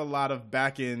doesn't have a lot of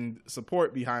back-end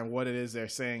support behind what it is they're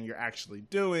saying you're actually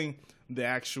doing. The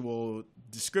actual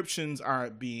descriptions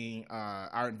aren't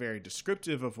very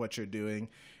descriptive of what you're doing.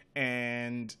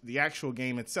 And the actual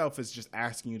game itself is just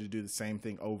asking you to do the same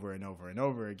thing over and over and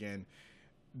over again.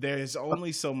 There's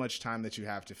only so much time that you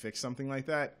have to fix something like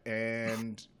that,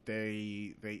 and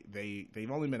they've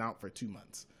only been out for 2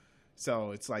 months.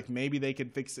 So it's like maybe they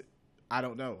could fix it. I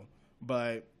don't know.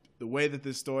 But the way that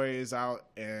this story is out,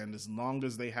 and as long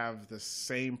as they have the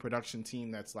same production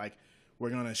team that's like, we're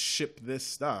going to ship this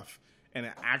stuff, and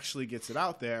it actually gets it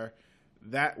out there,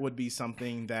 that would be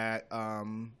something that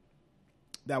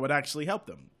that would actually help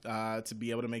them to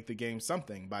be able to make the game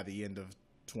something by the end of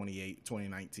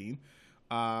 2019.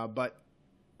 But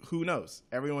who knows?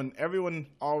 Everyone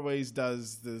always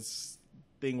does this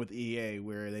thing with EA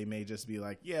where they may just be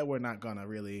like, yeah, we're not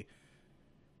really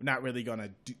gonna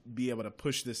be able to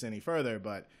push this any further.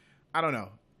 But I don't know.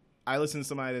 I listened to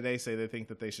somebody today say they think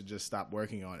that they should just stop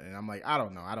working on it, and I'm like, I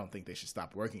don't know. I don't think they should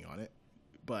stop working on it,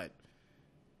 but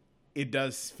it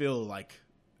does feel like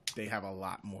they have a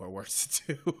lot more work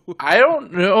to do. I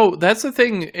don't know. That's the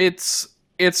thing. It's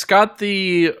got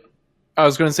the, I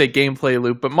was going to say gameplay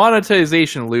loop, but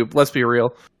monetization loop, let's be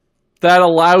real, that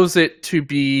allows it to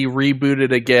be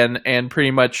rebooted again and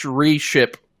pretty much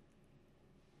reship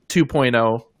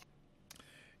 2.0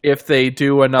 if they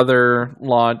do another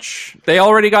launch. They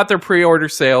already got their pre-order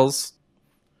sales.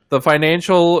 The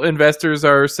financial investors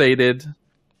are sated.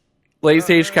 Late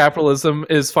stage capitalism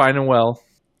is fine and well.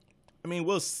 I mean,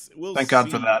 we'll Thank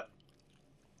God for that.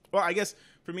 Well, I guess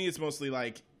for me, it's mostly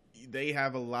like they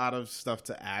have a lot of stuff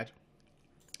to add,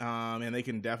 and they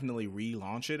can definitely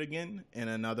relaunch it again in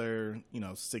another,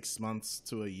 6 months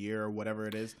to a year or whatever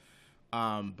it is.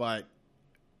 But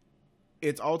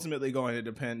it's ultimately going to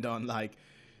depend on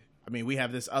we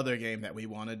have this other game that we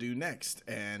want to do next,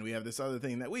 and we have this other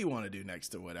thing that we want to do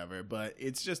next or whatever. But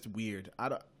it's just weird. I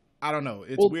don't know.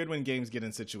 It's weird when games get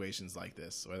in situations like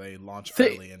this where they launch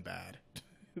early and bad.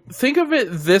 Think of it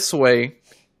this way.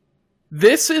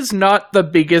 This is not the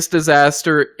biggest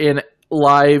disaster in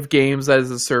live games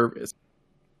as a service.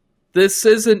 This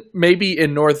isn't, maybe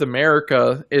in North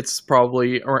America, it's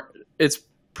probably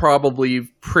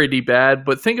pretty bad,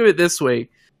 but think of it this way.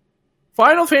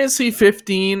 Final Fantasy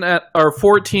 14 at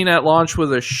launch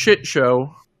was a shit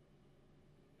show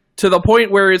to the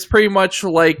point where it's pretty much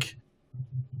like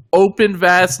open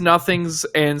vast nothings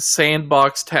and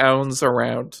sandbox towns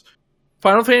around.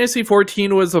 Final Fantasy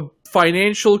XIV was a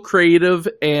financial, creative,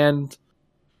 and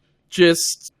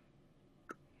just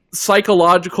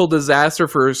psychological disaster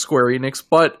for Square Enix,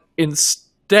 but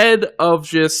instead of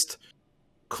just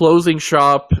closing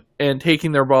shop and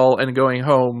taking their ball and going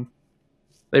home,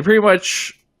 they pretty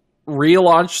much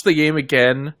relaunched the game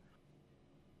again,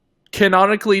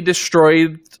 canonically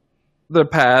destroyed the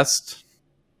past,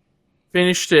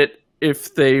 finished it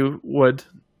if they would.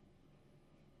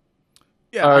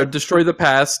 Yeah, destroy the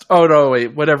past. Oh no,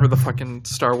 wait, whatever the fucking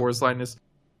Star Wars line is.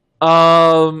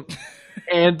 And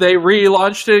they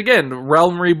relaunched it again,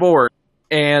 Realm Reborn.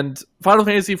 And Final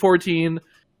Fantasy XIV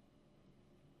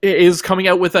is coming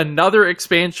out with another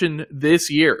expansion this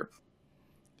year.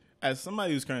 As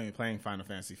somebody who's currently playing Final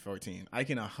Fantasy XIV, I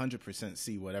can 100%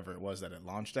 see whatever it was that it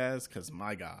launched as, because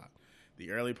my God,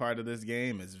 the early part of this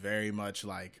game is very much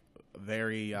like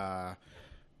very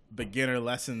beginner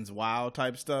lessons WoW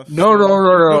type stuff. No.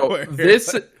 No. They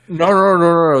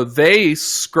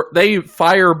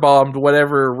firebombed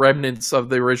whatever remnants of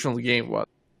the original game was.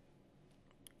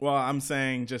 Well, I'm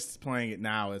saying just playing it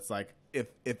now, it's like if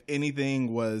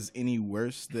anything was any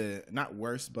worse, not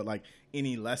worse, but like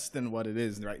any less than what it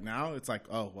is right now, it's like,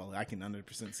 oh, well, I can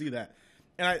 100% see that.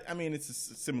 And I mean, it's a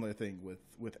similar thing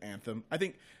with Anthem. I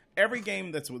think every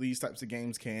game that's with these types of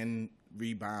games can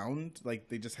rebound. Like,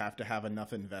 they just have to have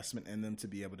enough investment in them to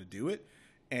be able to do it.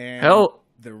 And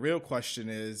the real question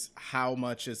is, how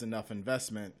much is enough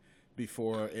investment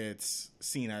before it's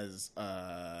seen as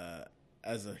a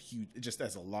huge, just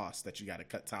as a loss that you got to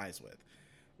cut ties with?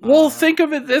 Well, think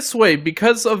of it this way.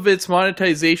 Because of its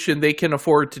monetization, they can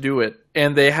afford to do it.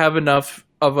 And they have enough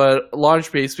of a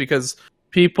launch base because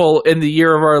people in the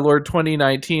year of our Lord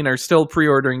 2019 are still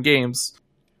pre-ordering games.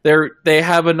 They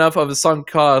have enough of a sunk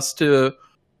cost to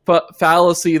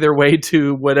fallacy their way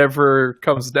to whatever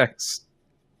comes next.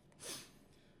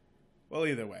 Well,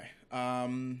 either way.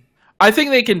 I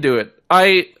think they can do it.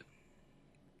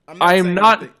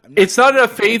 It's not a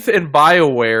faith in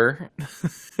BioWare.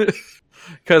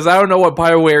 Because I don't know what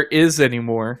BioWare is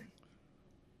anymore.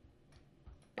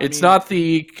 It's not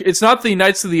the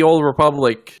Knights of the Old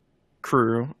Republic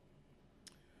crew.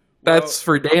 That's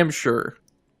for damn sure.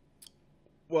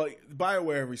 Well,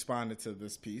 BioWare responded to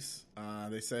this piece.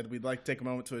 They said, "We'd like to take a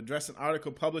moment to address an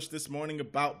article published this morning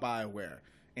about BioWare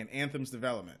and Anthem's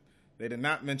development. They did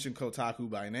not mention Kotaku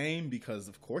by name because,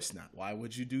 of course not. Why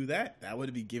would you do that? That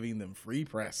would be giving them free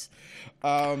press."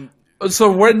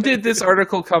 So when did this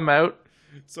article come out?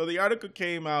 So the article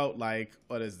came out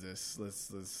what is this?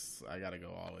 Let's I gotta go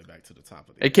all the way back to the top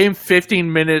of it. It came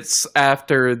 15 minutes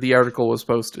after the article was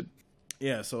posted.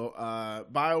 Yeah, so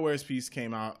BioWare's piece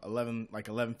came out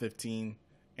 11:15,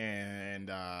 and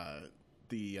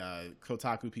the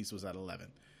Kotaku piece was at 11.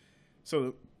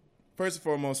 So first and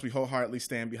foremost, we wholeheartedly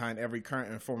stand behind every current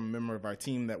and former member of our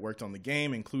team that worked on the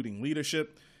game, including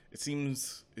leadership. It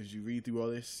seems, as you read through all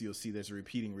this, you'll see there's a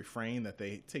repeating refrain that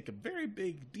they take a very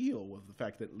big deal with the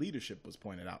fact that leadership was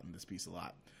pointed out in this piece a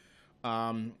lot.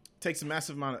 Takes a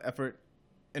massive amount of effort,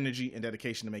 energy, and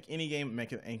dedication to make any game.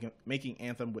 Making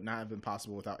Anthem would not have been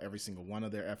possible without every single one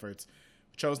of their efforts.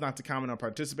 We chose not to comment or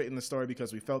participate in the story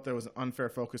because we felt there was an unfair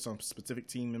focus on specific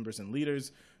team members and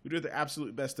leaders who did their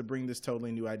absolute best to bring this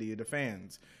totally new idea to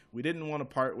fans. We didn't want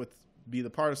to be the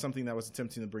part of something that was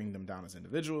attempting to bring them down as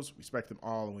individuals. We respect them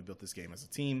all, and we built this game as a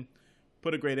team.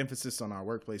 Put a great emphasis on our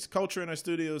workplace culture in our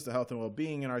studios, the health and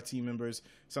well-being in our team members,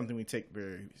 something we take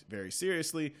very, very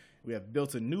seriously. We have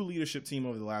built a new leadership team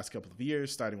over the last couple of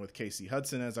years, starting with Casey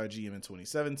Hudson as our GM in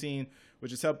 2017, which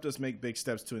has helped us make big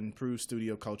steps to improve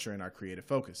studio culture and our creative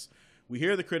focus. We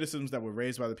hear the criticisms that were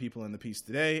raised by the people in the piece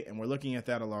today, and we're looking at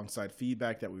that alongside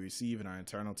feedback that we receive in our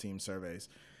internal team surveys.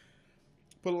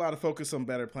 Put a lot of focus on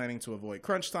better planning to avoid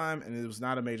crunch time, and it was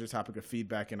not a major topic of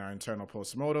feedback in our internal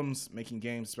postmortems. Making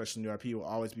games, especially new IP, will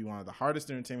always be one of the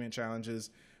hardest entertainment challenges.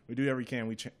 We do everything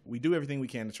we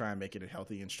can to try and make it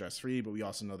healthy and stress-free, but we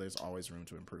also know there's always room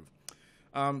to improve.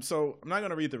 So I'm not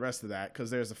going to read the rest of that because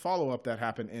there's a follow-up that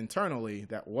happened internally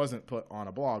that wasn't put on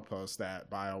a blog post that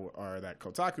that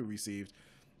Kotaku received.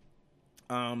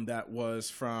 That was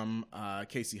from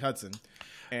Casey Hudson,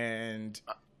 and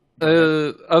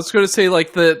I was going to say,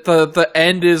 like, the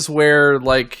end is where,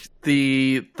 like,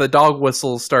 the dog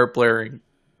whistles start blaring.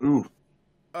 Ooh.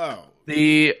 Oh.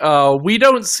 We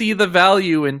don't see the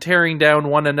value in tearing down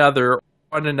one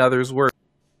another's work.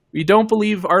 We don't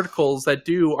believe articles that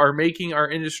do are making our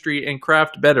industry and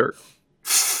craft better.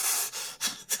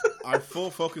 Our full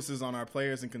focus is on our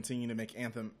players and continue to make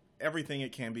Anthem everything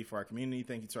it can be for our community.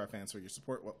 Thank you to our fans for your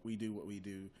support. What we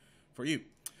do for you.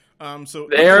 So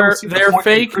they're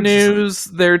fake news.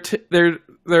 They're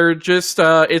just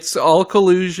it's all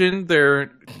collusion.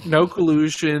 They're no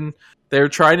collusion. They're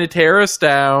trying to tear us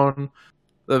down.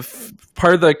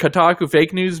 Part of the Kotaku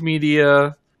fake news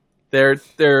media.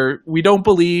 We don't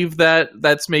believe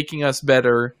that's making us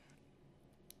better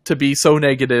to be so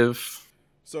negative.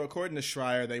 So according to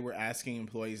Schreier, they were asking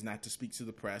employees not to speak to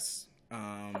the press,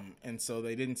 and so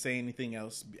they didn't say anything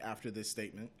else after this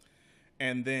statement.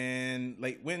 And then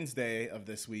late Wednesday of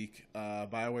this week,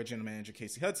 BioWare General Manager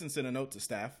Casey Hudson sent a note to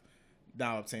staff,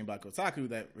 now obtained by Kotaku,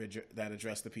 that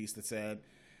addressed the piece that said,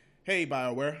 "Hey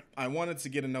BioWare, I wanted to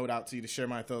get a note out to you to share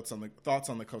my thoughts on the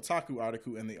Kotaku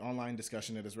article and the online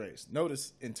discussion it has raised.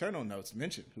 Notice internal notes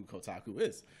mention who Kotaku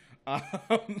is.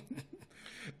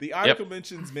 The article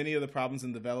mentions many of the problems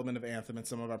in development of Anthem and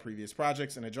some of our previous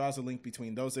projects, and it draws a link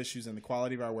between those issues and the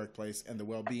quality of our workplace and the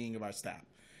well-being of our staff.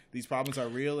 These problems are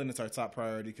real, and it's our top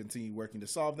priority to continue working to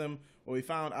solve them. What we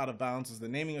found out of bounds is the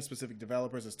naming of specific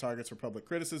developers as targets for public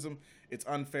criticism. It's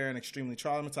unfair and extremely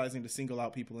traumatizing to single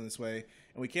out people in this way,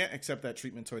 and we can't accept that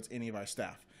treatment towards any of our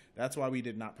staff. That's why we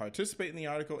did not participate in the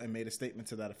article and made a statement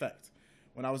to that effect.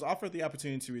 When I was offered the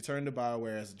opportunity to return to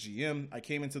BioWare as a GM, I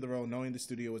came into the role knowing the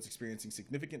studio was experiencing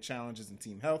significant challenges in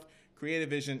team health, creative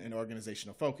vision, and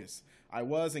organizational focus. I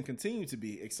was and continue to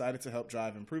be excited to help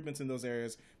drive improvements in those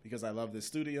areas because I love this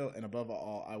studio, and above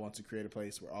all, I want to create a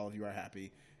place where all of you are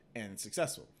happy and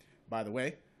successful. By the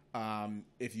way,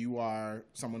 if you are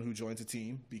someone who joins a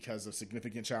team because of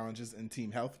significant challenges in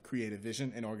team health, creative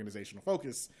vision, and organizational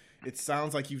focus, it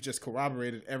sounds like you've just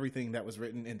corroborated everything that was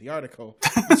written in the article.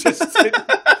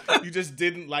 You just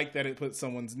didn't like that it put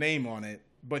someone's name on it,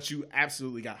 but you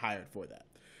absolutely got hired for that.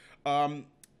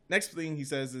 Next thing he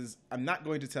says is, I'm not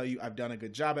going to tell you I've done a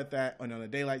good job at that, and on a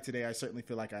day like today, I certainly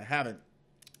feel like I haven't.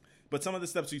 But some of the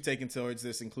steps we've taken towards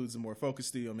this includes a more focused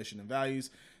studio mission and values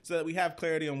so that we have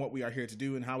clarity on what we are here to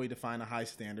do and how we define a high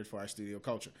standard for our studio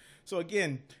culture. So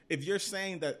again, if you're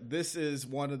saying that this is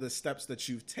one of the steps that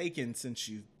you've taken since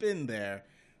you've been there,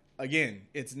 again,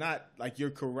 it's not like you're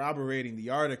corroborating the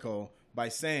article by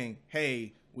saying,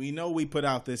 hey, we know we put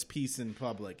out this piece in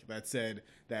public that said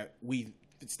that we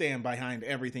stand behind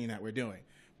everything that we're doing.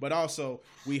 But also,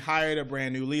 we hired a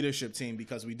brand new leadership team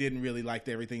because we didn't really like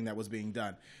everything that was being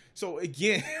done. So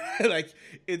again, like,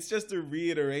 it's just a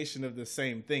reiteration of the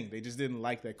same thing. They just didn't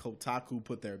like that Kotaku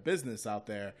put their business out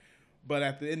there. But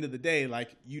at the end of the day,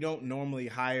 like, you don't normally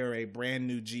hire a brand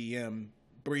new GM,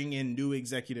 bring in new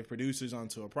executive producers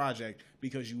onto a project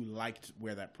because you liked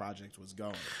where that project was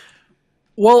going.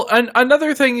 Well,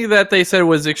 another thing that they said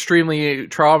was extremely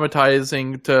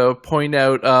traumatizing to point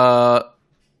out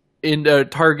in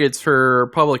targets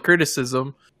for public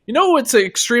criticism. You know what's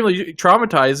extremely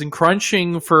traumatizing?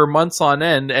 Crunching for months on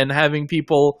end and having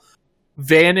people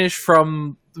vanish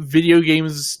from video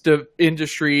games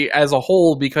industry as a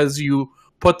whole because you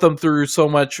put them through so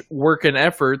much work and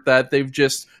effort that they've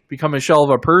just become a shell of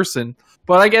a person.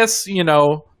 But I guess, you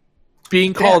know,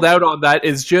 being called out on that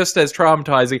is just as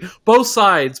traumatizing. Both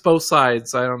sides.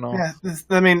 I don't know. Yeah,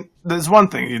 I mean, there's one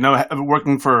thing, you know,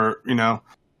 working for, you know,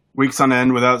 weeks on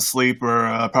end without sleep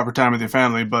or proper time with your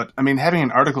family. But, I mean, having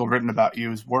an article written about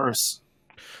you is worse.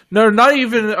 No, not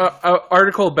even an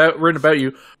article written about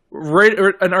you.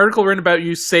 An article written about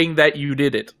you saying that you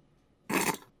did it.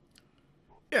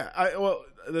 Yeah,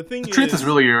 the truth is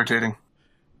really irritating.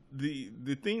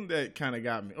 The thing that kind of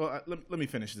got me. Well, let me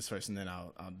finish this first, and then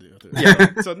I'll do it.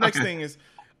 Yeah. So next thing is,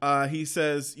 he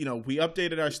says, we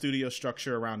updated our studio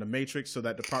structure around a matrix so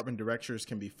that department directors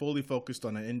can be fully focused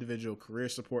on an individual career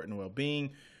support and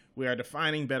well-being. We are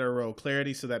defining better role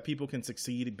clarity so that people can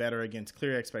succeed better against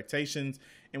clear expectations.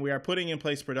 And we are putting in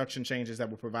place production changes that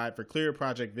will provide for clear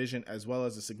project vision as well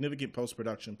as a significant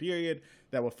post-production period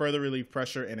that will further relieve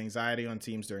pressure and anxiety on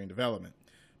teams during development.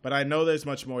 But I know there's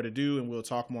much more to do, and we'll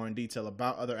talk more in detail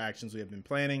about other actions we have been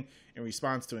planning in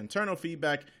response to internal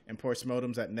feedback and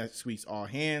postmortems at next week's All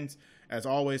Hands. As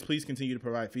always, please continue to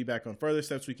provide feedback on further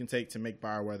steps we can take to make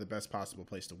BioWare the best possible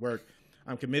place to work.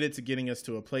 I'm committed to getting us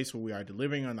to a place where we are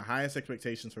delivering on the highest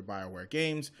expectations for BioWare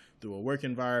games through a work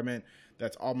environment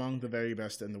that's among the very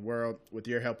best in the world. With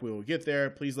your help, we will get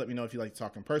there. Please let me know if you'd like to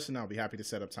talk in person. I'll be happy to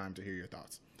set up time to hear your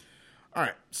thoughts. All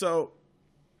right, so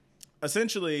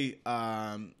essentially,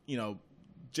 Jason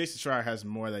Schreier has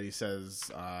more that he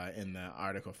says in the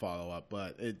article follow-up,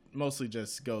 but it mostly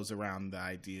just goes around the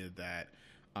idea that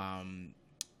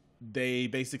they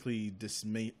basically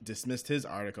dismissed his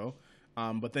article,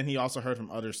 but then he also heard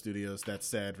from other studios that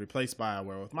said, replace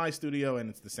BioWare with my studio, and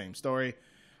it's the same story.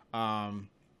 The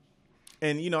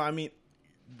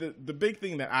big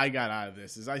thing that I got out of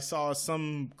this is I saw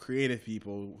some creative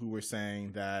people who were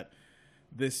saying that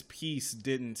this piece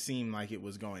didn't seem like it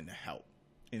was going to help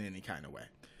in any kind of way.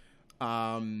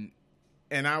 And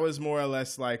I was more or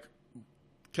less like,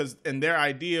 and their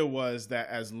idea was that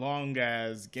as long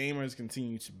as gamers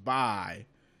continue to buy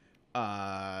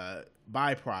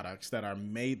products that are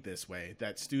made this way,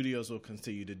 that studios will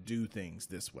continue to do things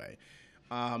this way.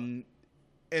 And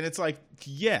it's like,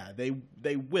 yeah,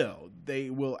 they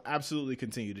will absolutely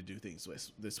continue to do things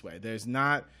this way.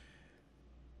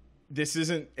 This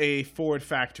isn't a Ford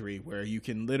factory where you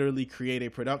can literally create a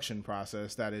production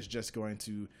process that is just going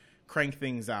to crank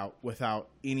things out without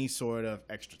any sort of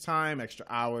extra time, extra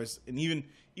hours. And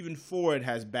even Ford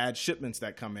has bad shipments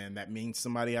that come in. That means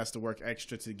somebody has to work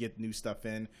extra to get new stuff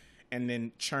in and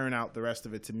then churn out the rest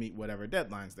of it to meet whatever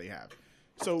deadlines they have.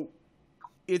 So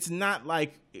it's not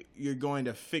like you're going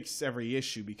to fix every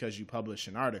issue because you publish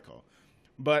an article.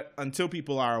 But until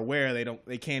people are aware,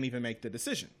 they can't even make the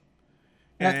decision.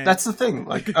 That's the thing.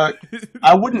 Like,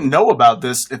 I wouldn't know about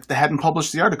this if they hadn't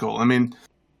published the article. I mean,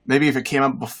 maybe if it came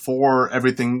up before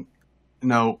everything,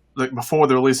 like before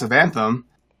the release of Anthem,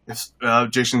 if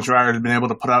Jason Schreier had been able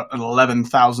to put out an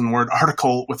 11,000-word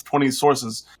article with 20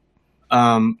 sources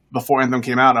before Anthem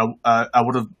came out, I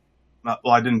would have. Well,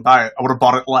 I didn't buy it. I would have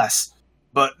bought it less.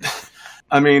 But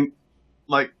I mean,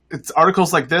 like, it's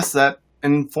articles like this that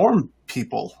inform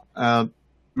people. I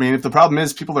mean, if the problem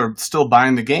is people are still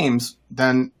buying the games,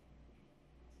 then,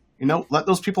 let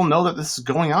those people know that this is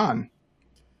going on.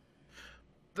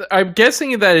 I'm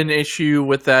guessing that an issue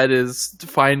with that is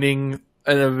finding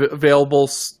an available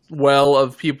well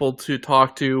of people to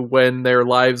talk to when their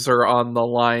lives are on the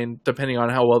line, depending on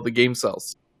how well the game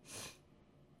sells.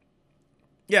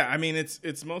 Yeah, I mean,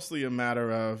 it's mostly a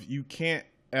matter of you can't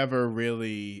ever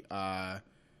really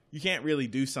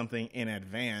do something in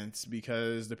advance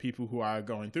because the people who are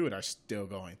going through it are still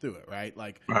going through it, right?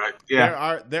 Like, right,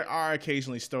 yeah. There are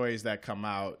occasionally stories that come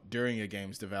out during a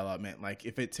game's development, like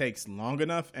if it takes long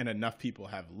enough and enough people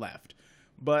have left.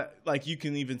 But like you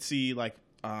can even see like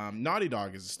Naughty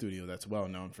Dog is a studio that's well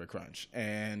known for crunch,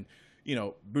 and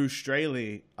Bruce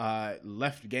Straley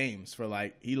left games for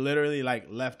he literally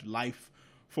left life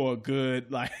for a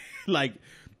good like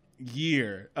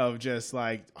year of just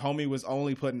homie was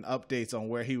only putting updates on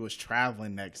where he was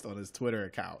traveling next on his Twitter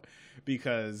account,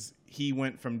 because he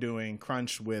went from doing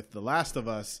crunch with The Last of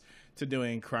Us to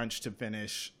doing crunch to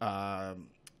finish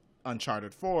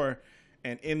Uncharted 4.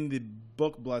 And in the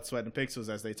book Blood, Sweat, and Pixels,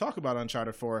 as they talk about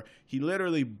Uncharted 4, he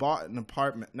literally bought an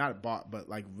apartment, not bought, but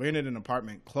rented an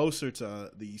apartment closer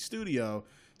to the studio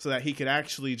so that he could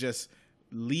actually just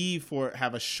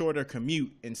have a shorter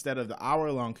commute. Instead of the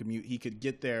hour-long commute, he could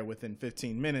get there within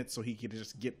 15 minutes so he could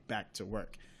just get back to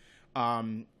work.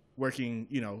 Working,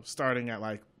 starting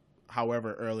at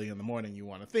however early in the morning you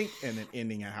want to think, and then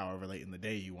ending at however late in the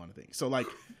day you want to think. So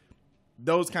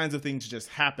those kinds of things just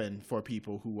happen for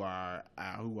people who are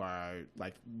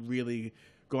really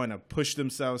going to push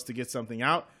themselves to get something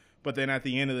out. But then at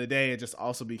the end of the day, it just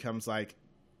also becomes I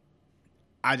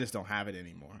just don't have it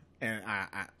anymore, and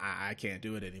I can't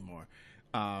do it anymore.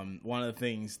 One of the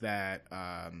things that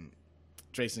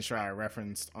Jason Schreier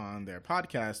referenced on their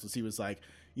podcast was he was like,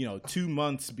 2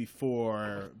 months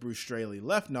before Bruce Straley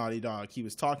left Naughty Dog, he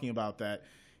was talking about that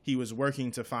he was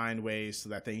working to find ways so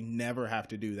that they never have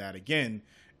to do that again.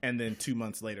 And then 2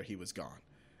 months later, he was gone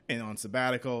and on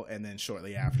sabbatical. And then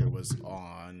shortly after was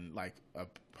on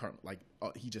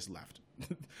he just left.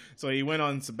 So he went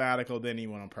on sabbatical, then he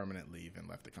went on permanent leave and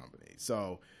left the company.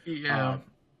 So yeah,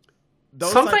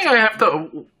 something I have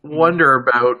to wonder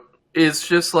about is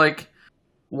just like,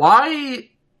 why,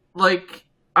 like,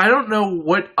 I don't know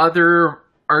what other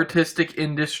artistic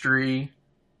industry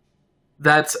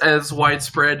that's as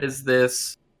widespread as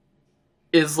this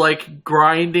is like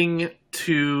grinding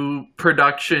to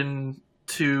production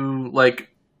to like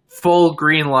full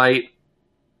green light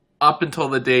up until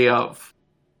the day of.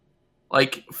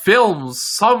 Like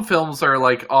some films are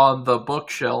like on the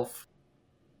bookshelf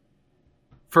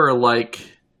for like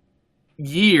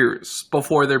years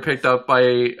before they're picked up by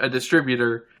a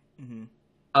distributor. Mm-hmm.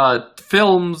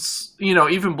 Films,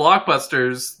 even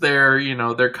blockbusters,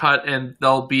 they're cut and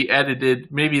they'll be edited.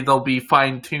 Maybe they'll be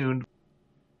fine-tuned,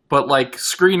 but like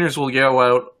screeners will go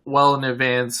out well in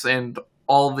advance and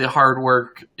all the hard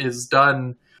work is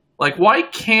done. Like, why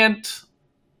can't,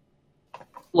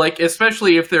 like,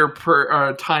 especially if they're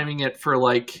timing it for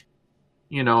like,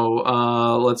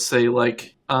 let's say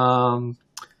like,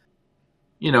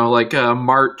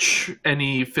 March,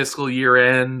 any fiscal year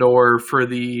end, or for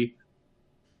the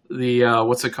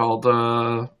what's it called?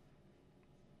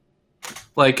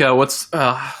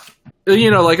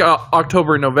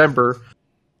 October, November.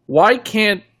 Why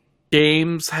can't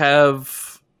games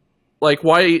have, like,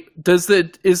 why is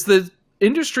the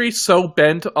industry so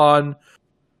bent on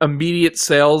immediate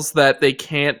sales that they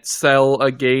can't sell a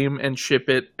game and ship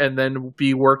it and then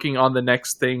be working on the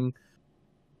next thing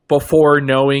before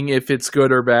knowing if it's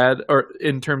good or bad, or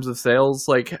in terms of sales?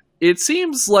 Like, it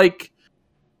seems like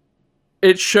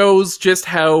it shows just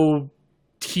how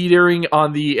teetering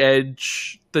on the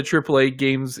edge the AAA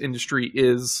games industry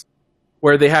is,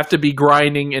 where they have to be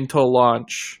grinding until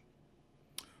launch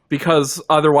because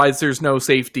otherwise there's no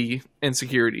safety and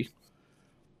security.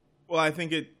 Well, I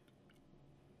think it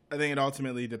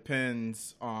ultimately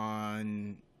depends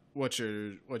on what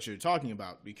you're talking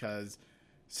about, because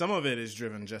some of it is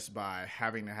driven just by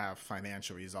having to have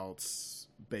financial results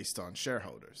based on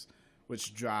shareholders,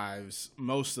 which drives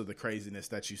most of the craziness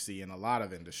that you see in a lot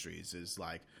of industries. Is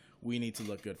like, we need to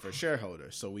look good for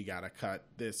shareholders, so we got to cut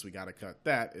this, we got to cut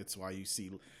that. It's why you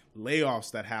see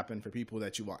layoffs that happen for people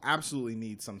that you will absolutely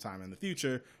need sometime in the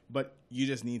future, but you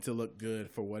just need to look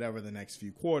good for whatever the next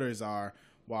few quarters are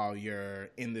while you're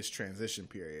in this transition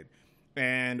period.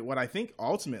 And what I think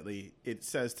ultimately it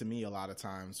says to me a lot of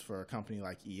times for a company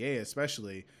like EA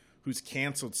especially, who's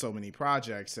canceled so many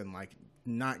projects and like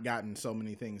not gotten so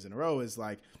many things in a row, is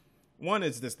like, one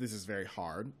is this is very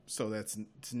hard, so it's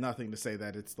nothing to say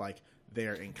that it's like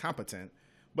they're incompetent,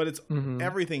 but it's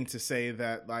everything to say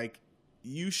that like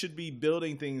you should be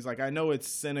building things. Like, I know it's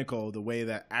cynical the way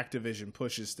that Activision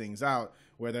pushes things out,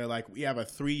 where they're like, we have a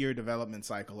 3-year development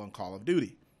cycle on Call of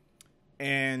Duty.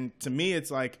 And to me, it's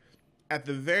like, at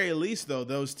the very least, though,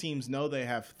 those teams know they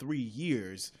have 3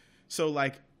 years. So,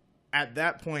 like, at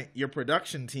that point, your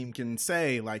production team can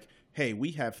say, like, hey,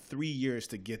 we have 3 years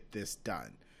to get this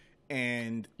done.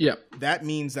 And that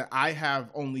means that I have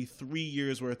only 3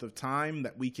 years worth of time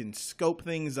that we can scope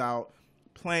things out,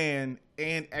 plan,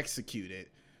 and execute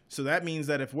it. So that means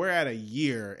that if we're at a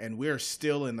year and we're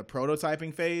still in the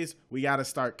prototyping phase, we got to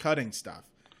start cutting stuff.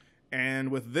 And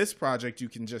with this project, you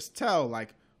can just tell,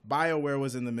 like, BioWare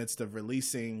was in the midst of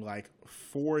releasing like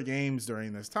 4 games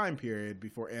during this time period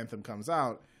before Anthem comes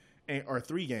out, or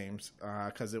 3 games,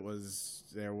 because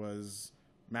there was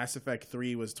Mass Effect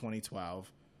 3 was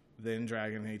 2012, then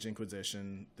Dragon Age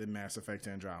Inquisition, then Mass Effect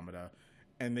Andromeda,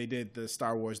 and they did the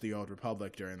Star Wars: The Old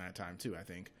Republic during that time too, I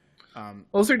think.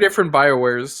 Those are different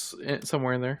BioWares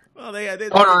somewhere in there. Well, no.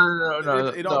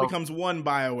 It all becomes one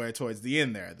BioWare towards the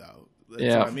end there, though.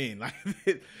 That's what I mean. Like,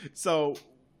 so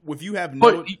if you have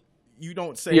you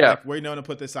don't say like, we're going to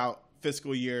put this out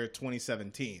fiscal year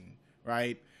 2017,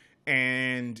 right?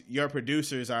 And your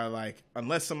producers are like,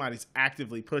 unless somebody's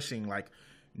actively pushing, like,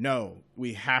 no,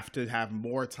 we have to have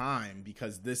more time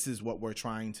because this is what we're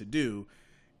trying to do.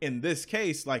 In this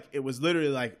case, like, it was literally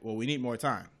like, well, we need more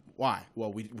time. Why?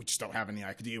 Well, we just don't have any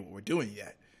idea what we're doing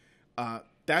yet.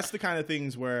 That's the kind of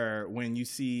things where when you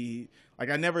see, like,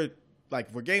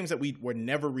 for games that were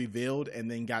never revealed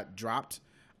and then got dropped,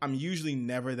 I'm usually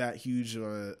never that huge,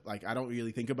 like, I don't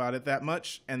really think about it that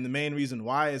much. And the main reason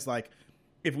why is, like,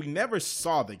 if we never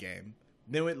saw the game,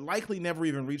 then it likely never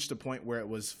even reached a point where it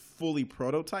was fully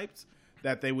prototyped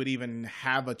that they would even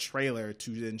have a trailer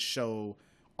to then show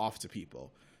off to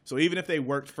people. So even if they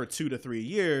worked for 2 to 3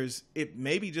 years, it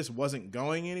maybe just wasn't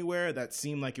going anywhere that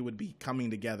seemed like it would be coming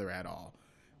together at all.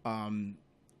 And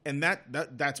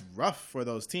that's rough for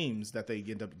those teams that they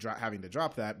end up having to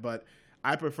drop that. But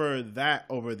I prefer that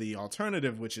over the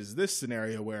alternative, which is this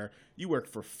scenario where you work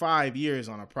for 5 years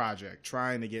on a project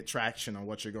trying to get traction on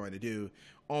what you're going to do,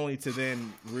 only to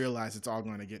then realize it's all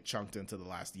going to get chunked into the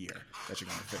last year that you're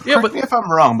going to finish. Yeah, Correct me if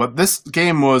I'm wrong, but this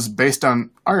game was based on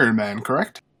Iron Man,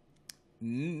 correct?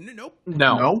 Nope.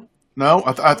 No.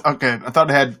 I thought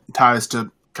it had ties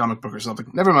to comic book or something.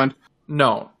 Never mind.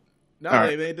 No. No, All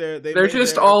they're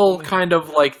just all kind of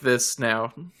like this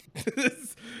now.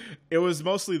 It was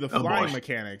mostly the flying boy.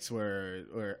 mechanics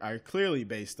were are clearly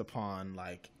based upon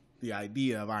like the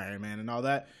idea of Iron Man and all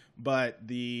that, but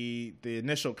the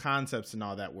initial concepts and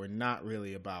all that were not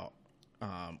really about.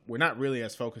 We're not really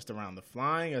as focused around the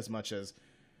flying as much as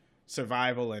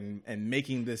survival and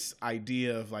making this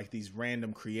idea of like these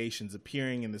random creations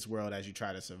appearing in this world as you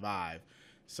try to survive.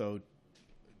 So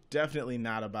definitely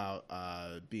not about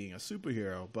being a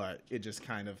superhero, but it just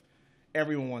kind of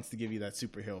everyone wants to give you that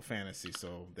superhero fantasy,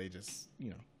 so they just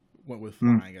went with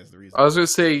flying as the reason. I was gonna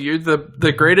say you're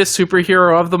the greatest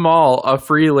superhero of them all, a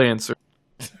freelancer.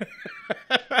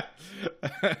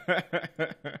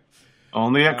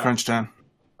 Only at crunch time.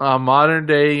 Modern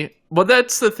day. Well,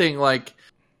 that's the thing. Like,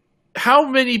 how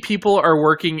many people are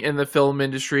working in the film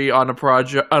industry on a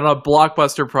project, on a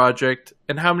blockbuster project,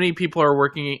 and how many people are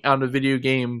working on a video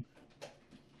game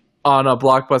on a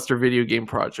blockbuster video game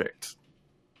project?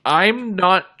 I'm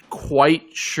not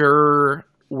quite sure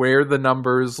where the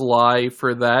numbers lie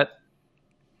for that.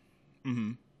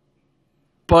 Mm-hmm.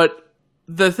 But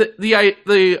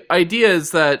the idea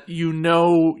is that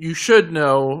you should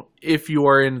know if you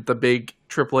are in the big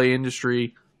AAA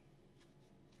industry.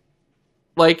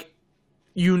 Like,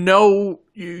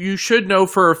 you should know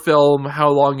for a film how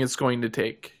long it's going to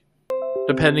take,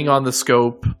 depending on the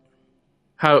scope,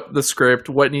 how the script,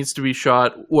 what needs to be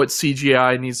shot, what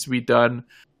CGI needs to be done,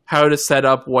 how to set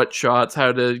up what shots,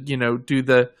 how to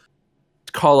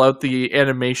call out the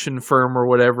animation firm or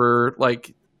whatever.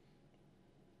 Like,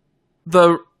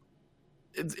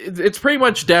 it's pretty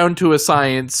much down to a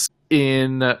science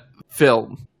in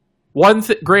film.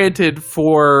 Granted,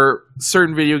 for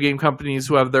certain video game companies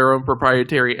who have their own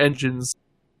proprietary engines,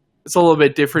 it's a little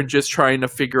bit different just trying to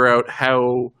figure out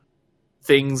how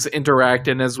things interact.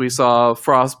 And as we saw,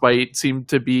 Frostbite seemed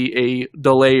to be a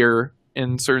delayer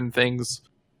in certain things.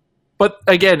 But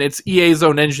again, it's EA's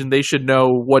own engine. They should know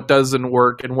what doesn't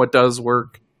work and what does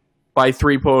work by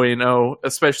 3.0,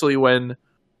 especially when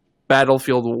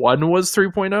Battlefield 1 was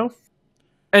 3.0.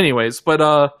 Anyways, but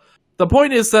the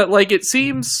point is that, like, it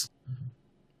seems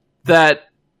that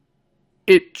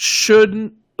it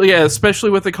shouldn't,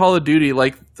 especially with the Call of Duty,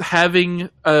 like,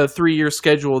 having a 3-year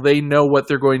schedule, they know what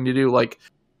they're going to do. Like,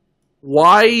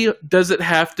 why does it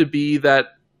have to be that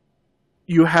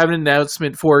you have an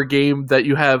announcement for a game that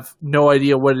you have no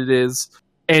idea what it is,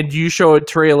 and you show a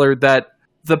trailer that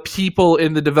the people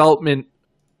in the development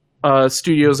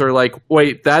studios are like,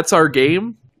 wait, that's our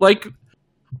game? Like,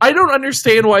 I don't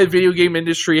understand why the video game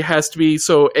industry has to be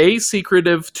so, A,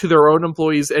 secretive to their own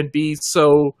employees, and B,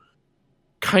 so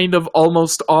kind of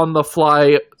almost on the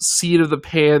fly, seat of the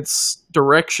pants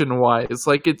direction-wise.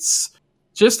 Like, it's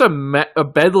just a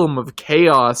bedlam of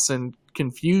chaos and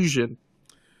confusion.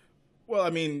 Well, I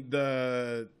mean,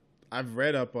 I've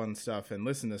read up on stuff and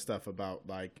listened to stuff about,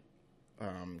 like,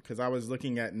 because I was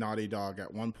looking at Naughty Dog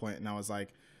at one point, and I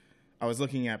was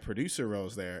looking at producer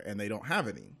roles there, and they don't have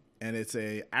any. And it's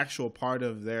a actual part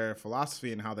of their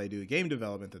philosophy and how they do game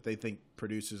development that they think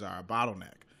producers are a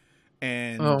bottleneck.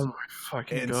 And oh my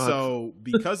fucking God. So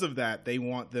because of that, they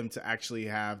want them to actually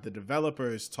have the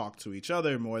developers talk to each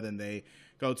other more than they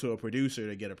go to a producer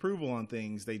to get approval on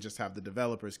things. They just have the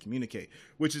developers communicate,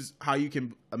 which is how you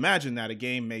can imagine that a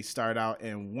game may start out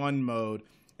in one mode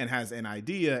and has an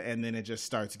idea, and then it just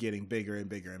starts getting bigger and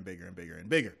bigger and bigger and bigger and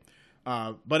bigger.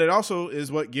 But it also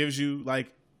is what gives you,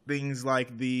 like, things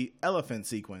like the elephant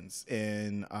sequence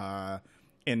in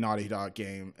Naughty Dog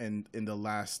game and in the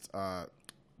last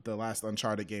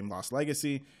Uncharted game, Lost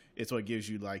Legacy. It's what gives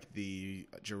you, like, the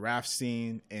giraffe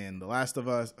scene in The Last of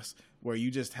Us, where you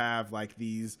just have, like,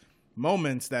 these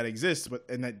moments that exist,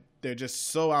 and that they're just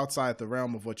so outside the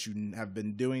realm of what you have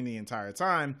been doing the entire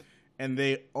time, and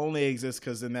they only exist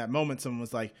because in that moment someone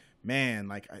was like, man,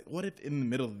 like, what if in the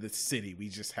middle of this city we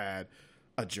just had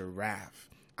a giraffe?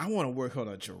 I want to work on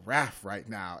a giraffe right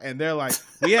now. And they're like,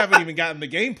 we haven't even gotten the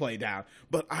gameplay down.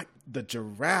 But the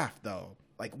giraffe, though,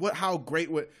 Like how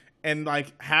great would, and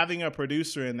like having a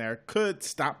producer in there could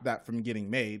stop that from getting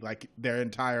made. Like their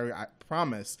entire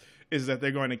promise is that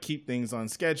they're going to keep things on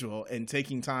schedule, and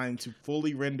taking time to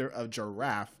fully render a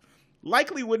giraffe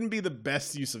likely wouldn't be the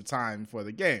best use of time for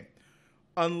the game.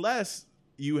 Unless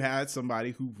you had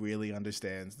somebody who really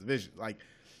understands the vision. Like,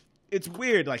 it's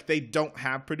weird. Like, they don't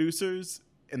have producers,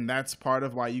 and that's part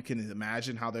of why you can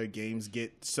imagine how their games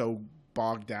get so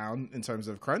bogged down in terms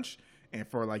of crunch and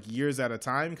for, like, years at a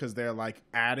time, because they're, like,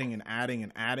 adding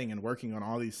and working on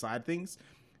all these side things.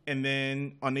 And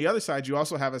then on the other side, you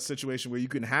also have a situation where you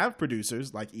can have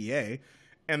producers like EA,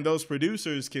 and those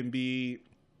producers can be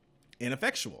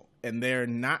ineffectual, and they're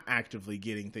not actively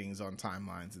getting things on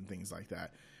timelines and things like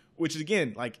that. Which,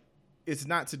 again, like, it's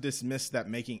not to dismiss that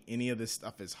making any of this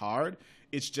stuff is hard.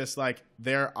 It's just like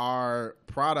there are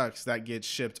products that get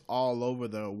shipped all over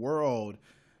the world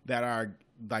that are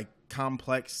like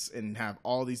complex and have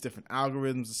all these different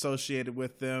algorithms associated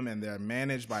with them, and they're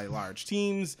managed by large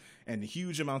teams and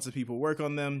huge amounts of people work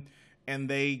on them, and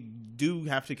they do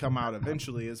have to come out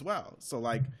eventually as well. So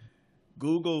like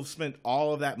Google spent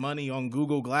all of that money on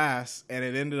Google Glass, and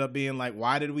it ended up being like,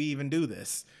 why did we even do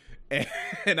this?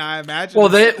 And I imagine...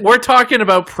 Well, we're talking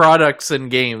about products and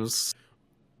games.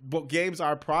 But games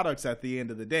are products at the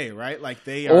end of the day, right? Like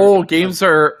they are... Oh, games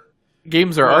are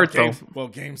art, though. Well,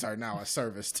 games are now a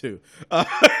service, too.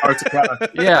 Art's a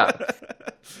product. Yeah.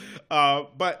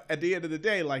 But at the end of the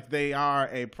day, like they are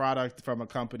a product from a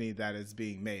company that is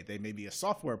being made. They may be a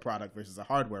software product versus a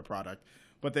hardware product,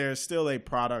 but they're still a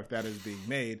product that is being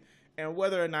made. And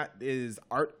whether or not it is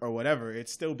art or whatever,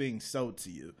 it's still being sold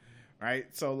to you. Right,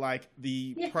 so like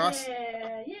the process.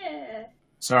 Yeah.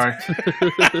 Sorry.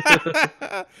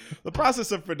 The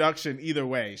process of production, either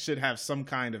way, should have some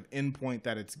kind of endpoint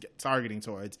that it's targeting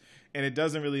towards, and it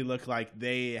doesn't really look like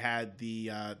they had the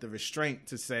restraint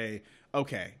to say,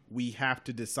 okay, we have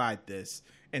to decide this,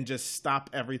 and just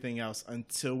stop everything else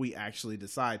until we actually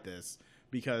decide this,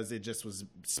 because it just was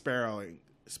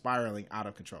spiraling out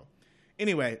of control.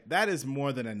 Anyway, that is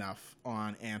more than enough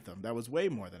on Anthem. That was way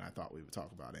more than I thought we would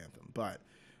talk about Anthem. But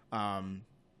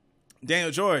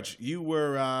Daniel George,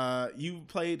 you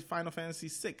played Final Fantasy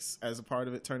VI as a part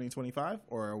of it turning 25,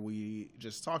 or are we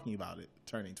just talking about it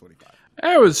turning 25?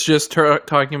 I was just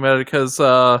talking about it because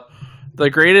the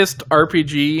greatest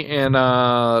RPG in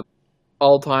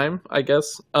all time, I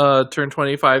guess, turned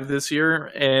 25 this year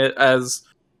as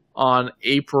on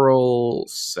April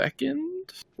 2nd.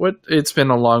 It's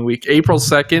been a long week. April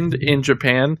 2nd in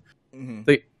Japan. Mm-hmm.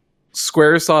 The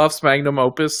Squaresoft's magnum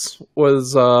opus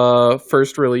was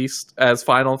first released as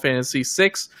Final Fantasy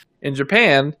VI in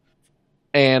Japan,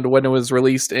 and when it was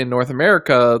released in North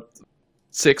America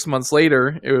 6 months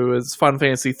later, it was Final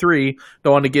Fantasy III.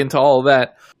 Don't want to get into all of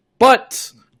that,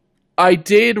 but I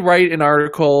did write an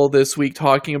article this week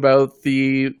talking about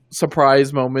the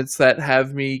surprise moments that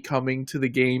have me coming to the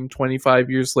game 25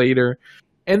 years later,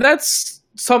 and that's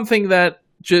something that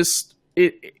just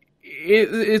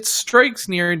it strikes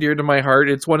near and dear to my heart.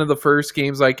 It's one of the first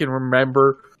games I can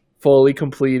remember fully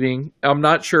completing. I'm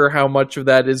not sure how much of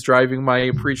that is driving my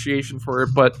appreciation for it,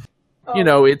 but you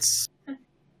know, it's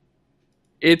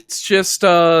just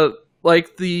like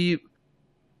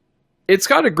it's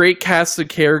got a great cast of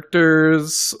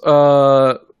characters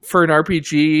for an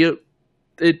RPG.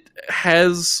 It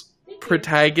has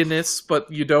protagonists,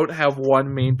 but you don't have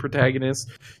one main protagonist.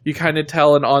 You kind of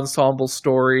tell an ensemble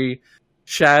story,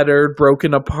 shattered,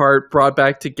 broken apart, brought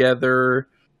back together.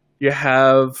 You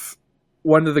have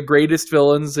one of the greatest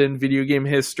villains in video game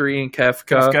history in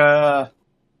Kefka.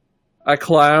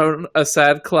 A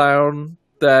sad clown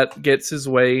that gets his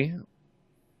way.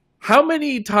 How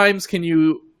many times can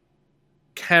you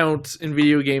count in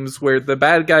video games where the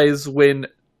bad guys win,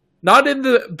 not in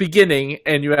the beginning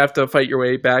and you have to fight your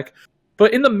way back,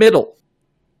 but in the middle?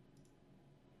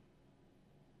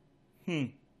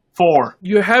 4.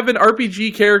 You have an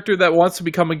RPG character that wants to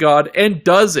become a god and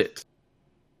does it.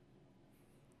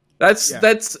 That's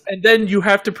and then you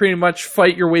have to pretty much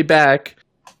fight your way back.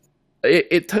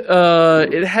 It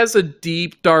has a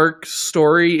deep, dark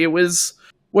story. It was,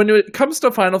 when it comes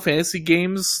to Final Fantasy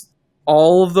games,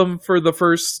 all of them for the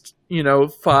first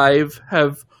 5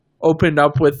 have opened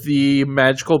up with the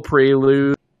magical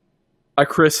prelude, a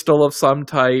crystal of some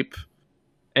type,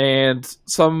 and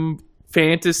some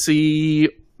fantasy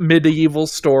medieval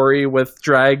story with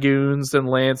dragoons and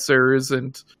lancers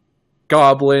and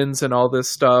goblins and all this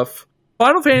stuff.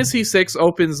 Final Fantasy VI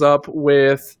opens up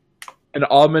with an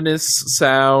ominous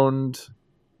sound,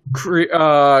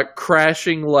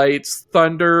 crashing lights,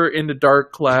 thunder in a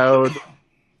dark cloud,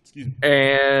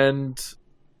 and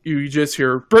you just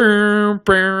hear boom,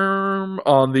 boom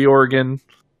on the organ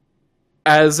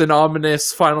as an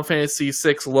ominous Final Fantasy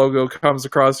VI logo comes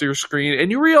across your screen, and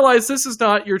you realize this is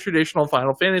not your traditional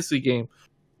Final Fantasy game.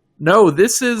 No,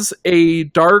 this is a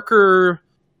darker,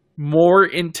 more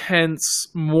intense,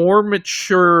 more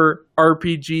mature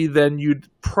RPG than you'd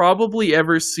probably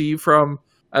ever see from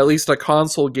at least a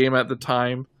console game at the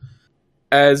time,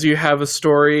 as you have a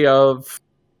story of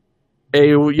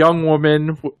a young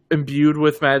woman imbued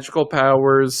with magical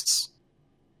powers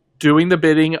doing the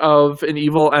bidding of an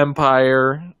evil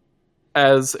empire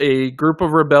as a group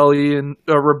of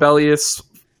rebellious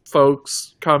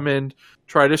folks come and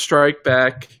try to strike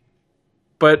back,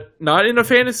 but not in a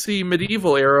fantasy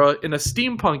medieval era, in a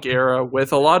steampunk era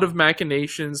with a lot of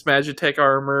machinations, Magitech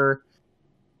armor.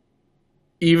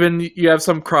 Even you have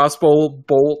some crossbow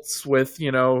bolts with,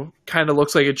 kind of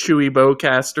looks like a Chewie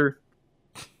bowcaster.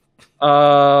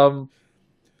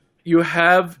 You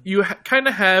kind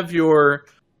of have your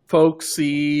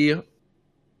folksy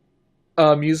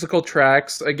musical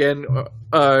tracks again.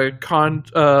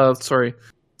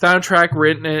 Soundtrack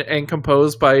written and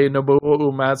composed by Nobuo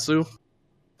Uematsu,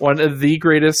 one of the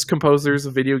greatest composers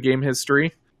of video game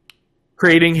history,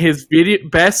 creating his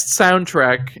best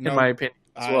soundtrack in my opinion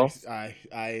as well.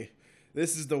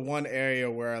 This is the one area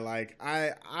where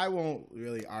I won't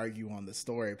really argue on the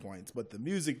story points, but the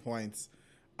music points,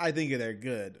 I think they're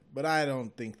good, but I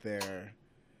don't think they're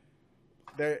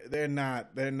not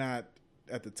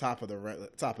at the top of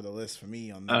the list for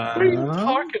me on that. What are you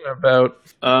talking about?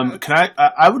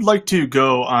 I would like to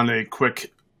go on a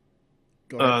quick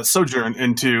sojourn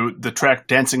into the track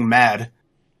Dancing Mad,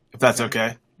 if that's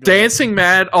okay. Dancing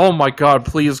Mad? Oh my god,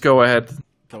 please go ahead.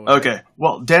 Okay,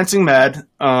 well, Dancing Mad,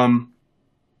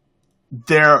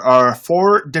 there are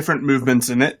 4 different movements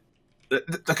in it.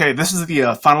 Okay, this is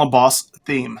the final boss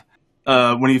theme.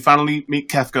 When you finally meet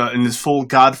Kefka in his full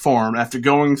god form after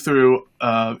going through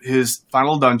his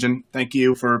final dungeon. Thank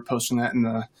you for posting that in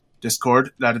the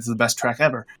Discord. That is the best track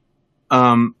ever.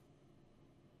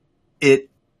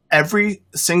 Every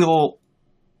single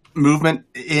movement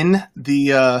in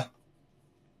the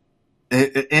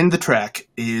track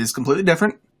is completely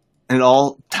different, and it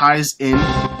all ties in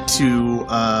to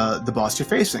the boss you're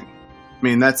facing. I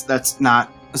mean, that's not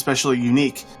especially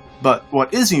unique, but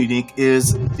what is unique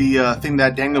is the thing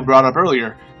that Daniel brought up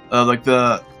earlier, like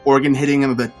the organ hitting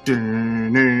and the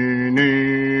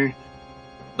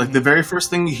like the very first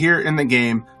thing you hear in the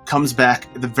game comes back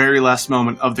at the very last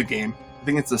moment of the game. I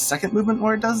think it's the second movement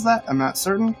where it does that. I'm not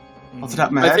certain off the top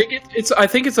of my head. I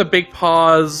think it's a big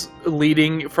pause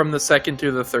leading from the second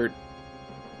to the third.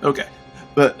 Okay.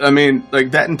 But, I mean,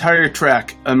 like, that entire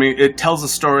track, I mean, it tells a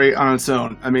story on its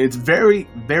own. I mean, it's very,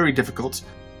 very difficult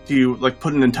to, like,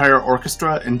 put an entire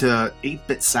orchestra into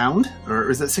 8-bit sound.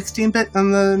 Or is it 16-bit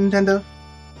on the Nintendo?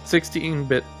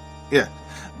 16-bit. Yeah.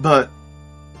 But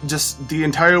just the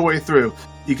entire way through,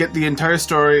 you get the entire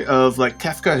story of, like,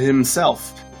 Kefka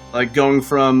himself, like, going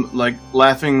from, like,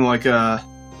 laughing like a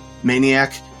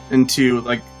maniac into,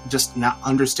 like, just not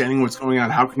understanding what's going on.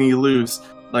 How can he lose?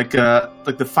 Like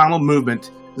the final movement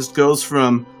just goes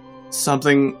from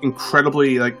something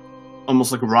incredibly, like,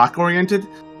 almost like rock oriented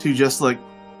to just like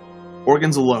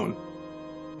organs alone.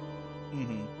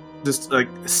 Mm-hmm. Just like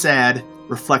sad,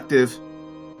 reflective.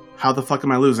 How the fuck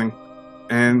am I losing?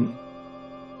 And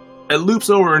it loops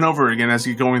over and over again as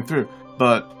you're going through.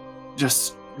 But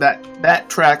just that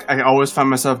track, I always find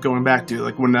myself going back to,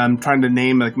 like when I'm trying to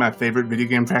name like my favorite video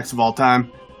game tracks of all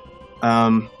time.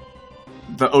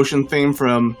 The ocean theme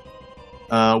from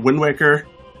Wind Waker,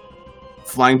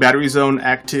 Flying Battery Zone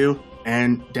Act 2,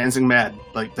 and Dancing Mad.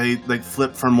 Like, they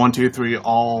flip from 1, 2, 3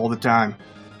 all the time.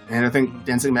 And I think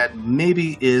Dancing Mad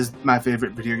maybe is my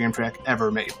favorite video game track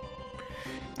ever made.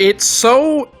 It's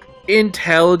so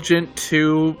intelligent,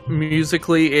 too,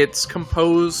 musically. It's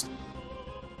composed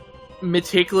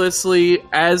meticulously.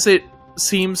 As it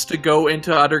seems to go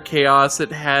into utter chaos,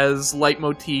 it has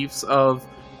leitmotifs of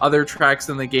other tracks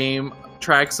in the game.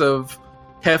 Tracks of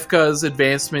Kefka's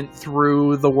advancement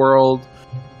through the world,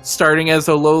 starting as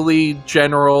a lowly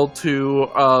general to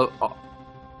a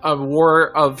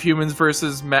war of humans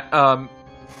versus the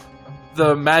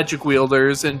magic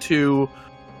wielders, into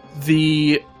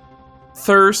the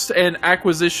thirst and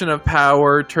acquisition of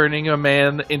power, turning a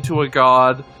man into a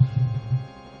god,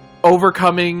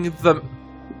 overcoming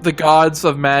the gods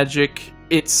of magic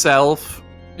itself,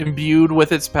 imbued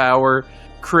with its power,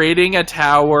 creating a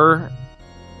tower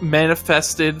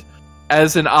manifested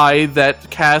as an eye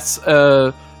that casts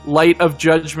a light of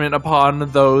judgment upon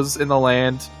those in the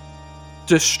land,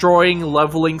 destroying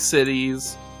leveling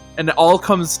cities, and it all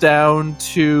comes down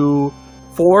to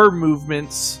 4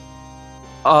 movements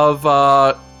of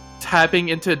tapping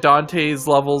into Dante's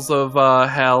levels of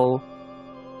hell,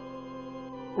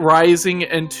 rising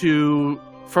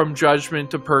from Judgment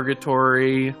to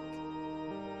Purgatory,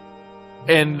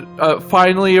 and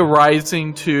finally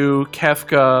rising to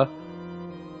Kefka,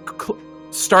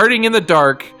 starting in the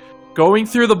dark, going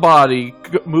through the body,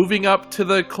 moving up to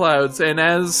the clouds, and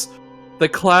as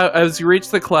you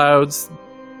reach the clouds,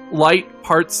 light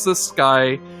parts the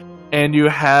sky, and you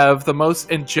have the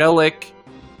most angelic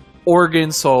organ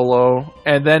solo,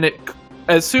 and then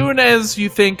as soon as you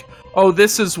think, oh,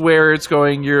 this is where it's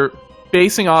going, you're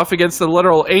basing off against the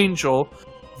literal angel,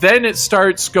 then it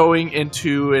starts going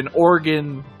into an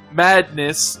organ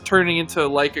madness, turning into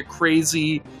like a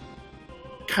crazy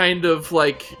kind of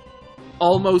like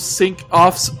almost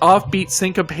offbeat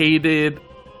syncopated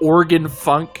organ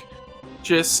funk,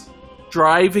 just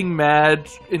driving mad,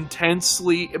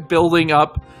 intensely building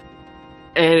up,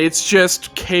 and it's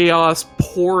just chaos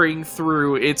pouring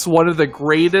through. It's one of the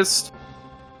greatest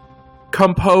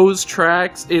composed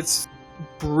tracks. It's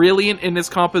brilliant in its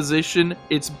composition,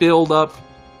 its build up,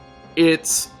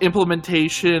 its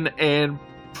implementation, and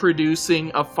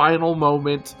producing a final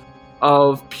moment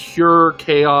of pure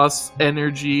chaos,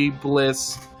 energy,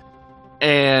 bliss,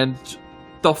 and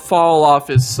the fall off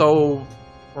is so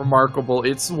remarkable.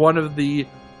 It's one of the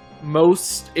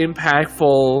most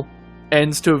impactful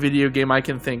ends to a video game I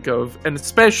can think of, and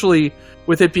especially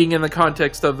with it being in the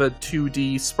context of a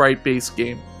 2D sprite-based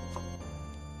game.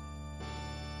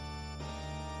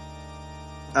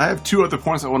 I have 2 other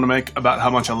points I want to make about how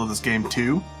much I love this game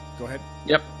too. Go ahead.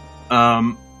 Yep.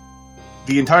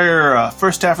 The entire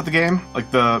first half of the game,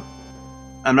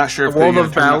 I'm not sure if World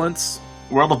of Balance.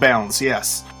 World of Balance,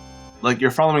 yes. Like,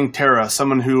 you're following Terra,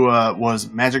 someone who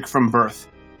was magic from birth.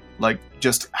 Like,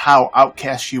 just how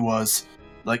outcast she was.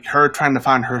 Like, her trying to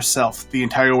find herself the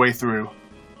entire way through.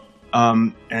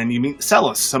 And you meet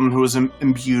Celes, someone who was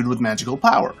imbued with magical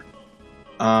power.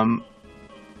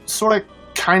 Sort of,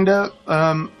 kinda,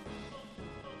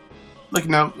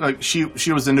 she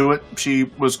was into it. She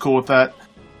was cool with that.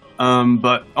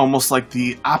 But almost like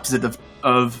the opposite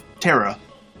of Terra.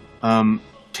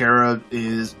 Terra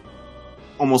is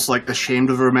almost like ashamed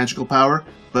of her magical power,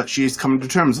 but she's coming to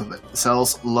terms with it.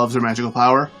 Celes loves her magical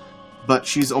power, but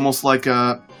she's almost like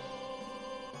the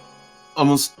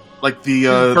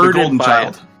golden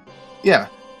child. It. Yeah,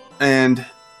 and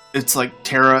it's like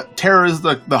Terra is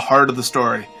the heart of the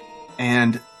story,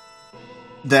 and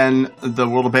then the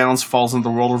World of Balance falls into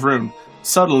the World of Ruin.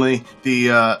 Suddenly,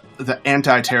 the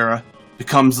anti-Terra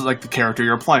becomes like the character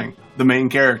you're playing, the main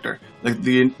character. Like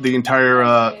the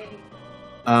entire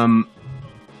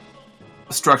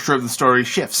structure of the story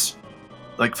shifts.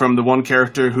 Like from the one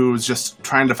character who was just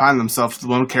trying to find themselves to the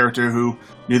one character who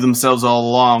knew themselves all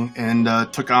along and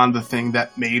took on the thing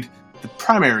that made the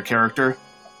primary character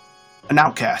an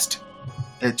outcast.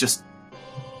 It just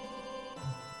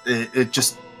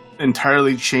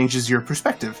entirely changes your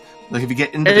perspective. Like if you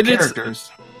get into the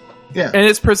characters. Yeah. And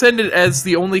it's presented as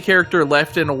the only character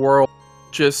left in a world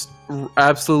just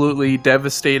absolutely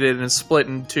devastated and split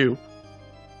in two.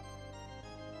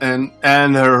 And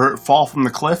her fall from the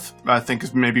cliff, I think,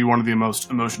 is maybe one of the most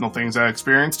emotional things I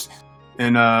experienced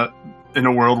in a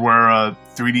world where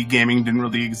 3D gaming didn't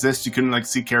really exist. You couldn't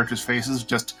see characters' faces,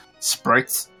 just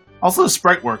sprites. Also, the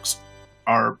sprite works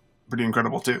are pretty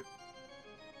incredible too.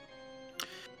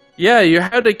 Yeah, you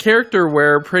had a character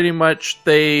where pretty much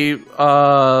they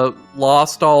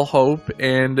lost all hope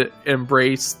and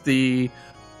embraced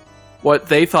what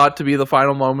they thought to be the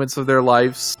final moments of their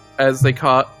lives as they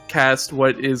cast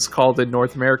what is called in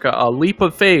North America a leap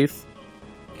of faith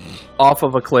off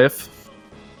of a cliff.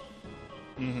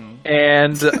 Mm-hmm.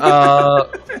 And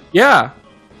yeah,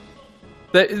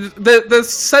 the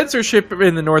censorship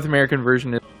in the North American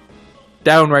version is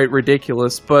downright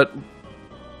ridiculous, but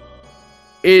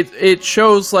it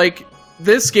shows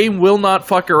this game will not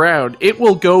fuck around. It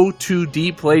will go to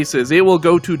deep places. It will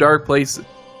go to dark places.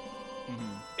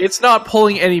 Mm-hmm. It's not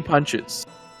pulling any punches.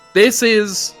 This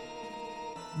is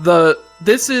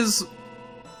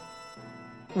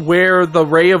where the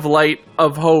ray of light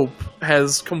of hope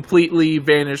has completely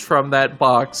vanished from that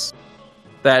box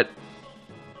that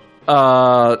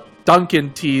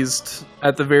Duncan teased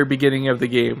at the very beginning of the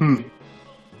game.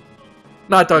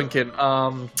 Not Duncan,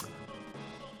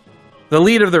 the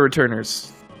lead of the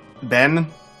Returners. Ben?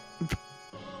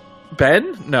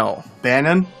 No.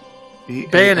 Bannon?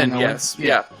 Bannon, yes.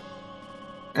 Yeah.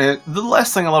 And the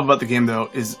last thing I love about the game, though,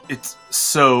 is it's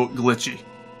so glitchy.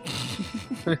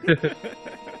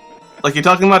 You're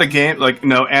talking about a game,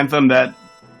 Anthem, that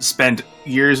spent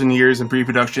years and years in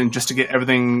pre-production just to get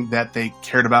everything that they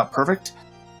cared about perfect.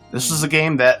 This was a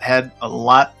game that had a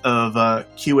lot of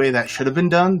QA that should have been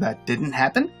done that didn't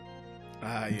happen,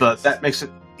 Yes. but that makes it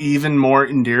even more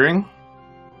endearing.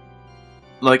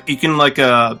 Like, you can, like,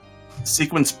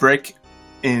 sequence break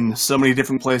in so many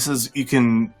different places. You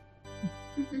can,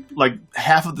 like,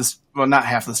 half of the, well, not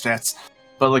half of the stats,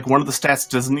 but, like, one of the stats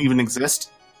doesn't even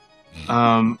exist.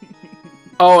 Oh,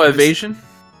 evasion?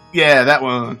 Yeah, that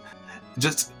one.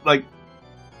 Just, like,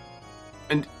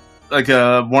 and, like,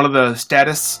 one of the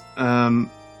status,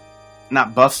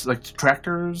 not buffs, like,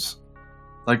 detractors,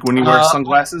 like, when you wear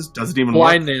sunglasses, doesn't even work.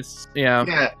 Blindness,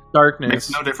 yeah. Darkness.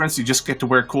 Makes no difference. You just get to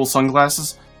wear cool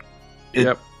sunglasses.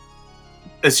 Yep.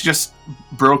 It's just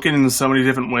broken in so many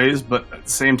different ways, but at the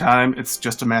same time, it's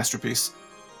just a masterpiece.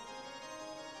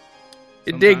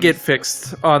 It did get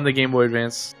fixed on the Game Boy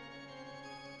Advance.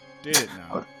 Did it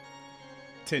now?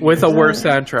 With a worse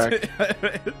soundtrack.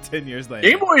 10 years later.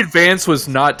 Game Boy Advance was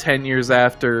not 10 years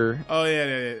after. Oh,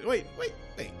 yeah. Wait.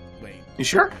 You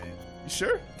sure? You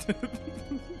sure?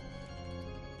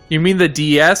 You mean the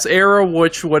DS era,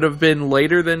 which would have been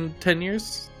later than 10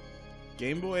 years?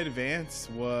 Game Boy Advance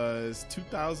was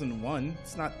 2001.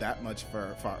 It's not that much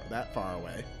far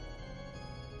away.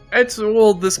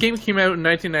 Well, this game came out in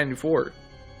 1994.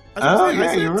 Oh,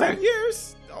 yeah, you're right. 10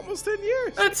 years. Almost 10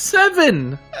 years. That's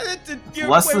 7.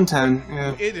 Less than 10,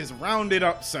 yeah. It is rounded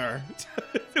up, sir.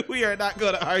 We are not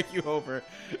going to argue over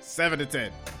 7 to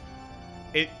 10.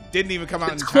 It didn't even come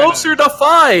out It's in closer China. to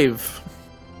 5.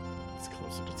 It's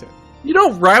closer to 10. You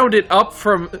don't round it up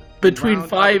from between Round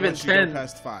 5 up and once you go 10.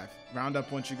 past 5. Round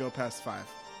up once you go past 5.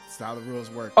 That's how the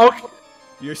rules work. Okay.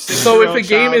 Your So if a 6-year-old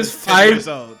game child is 10 years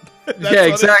 5 old. That's Yeah, what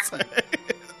I'm exactly. saying.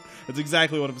 That's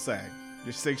exactly what I'm saying.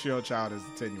 Your 6-year-old child is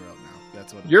a 10-year-old now.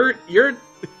 That's what.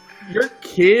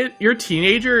 Your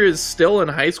teenager is still in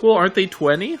high school, aren't they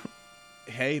 20?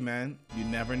 Hey, man, you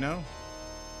never know.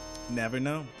 Never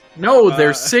know. No,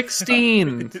 they're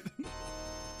 16.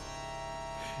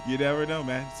 You never know,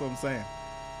 man. That's what I'm saying.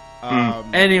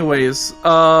 Anyways,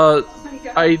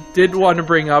 I did want to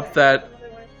bring up that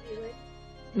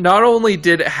not only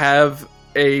did it have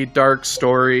a dark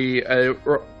story, an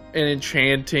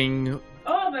enchanting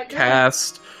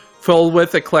cast filled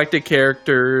with eclectic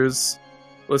characters,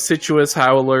 lascivious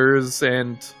howlers,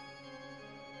 and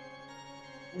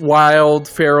wild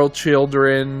feral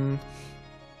children,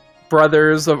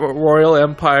 brothers of a royal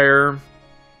empire,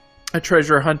 a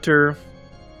treasure hunter,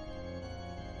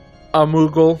 a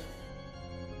Moogle,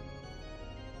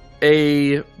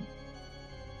 a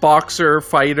boxer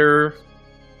fighter,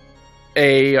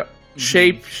 a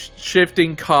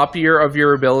shape-shifting copier of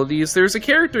your abilities. There's a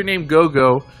character named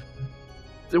Gogo,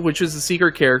 which is a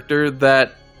secret character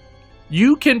that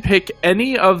you can pick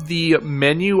any of the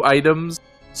menu items.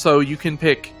 So you can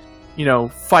pick,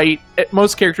 fight.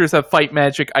 Most characters have fight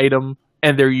magic item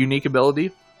and their unique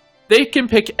ability. They can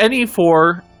pick any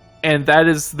 4, and that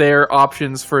is their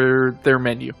options for their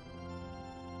menu.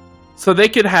 So they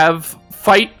could have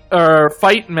fight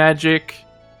magic,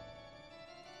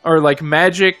 or like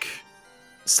magic,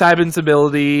 Sabin's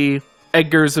ability,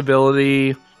 Edgar's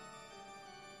ability,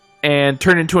 and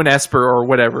turn into an Esper or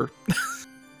whatever.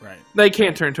 Right. They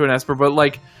can't turn into an Esper, but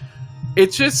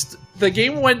it's just, the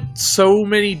game went so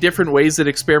many different ways. It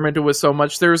experimented with so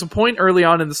much. There was a point early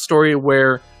on in the story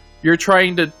where you're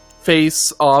trying to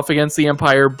face off against the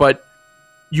Empire, but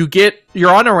you're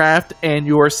on a raft and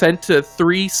you are sent to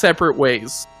 3 separate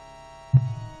ways.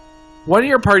 One of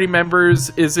your party members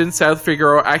is in South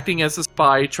Figaro acting as a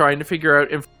spy, trying to figure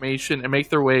out information and make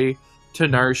their way to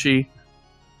Narshe.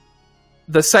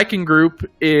 The second group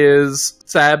is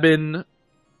Sabin,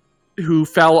 who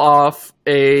fell off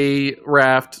a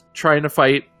raft trying to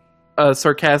fight a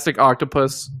sarcastic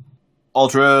octopus.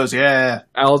 Ultros, yeah.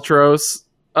 Altros.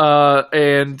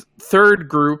 And third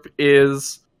group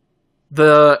is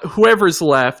whoever's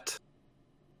left,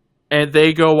 and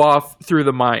they go off through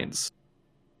the mines.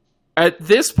 At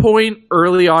this point,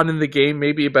 early on in the game,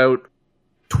 maybe about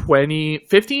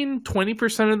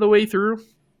 20% of the way through,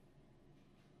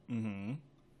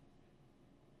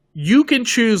 you can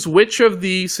choose which of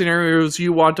the scenarios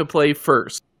you want to play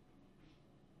first.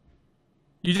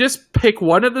 You just pick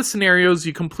one of the scenarios,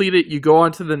 you complete it, you go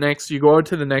on to the next,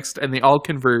 and they all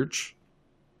converge.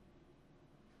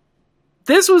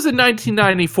 This was in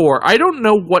 1994. I don't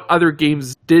know what other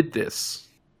games did this.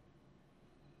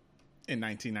 In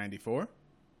 1994?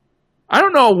 I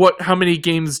don't know how many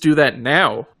games do that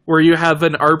now, where you have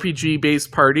an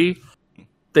RPG-based party,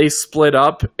 they split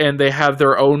up, and they have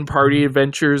their own party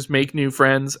adventures, make new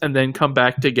friends, and then come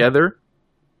back together.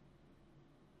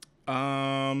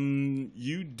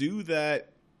 You do that.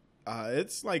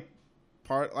 It's like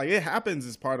it happens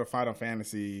as part of Final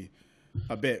Fantasy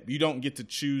a bit. You don't get to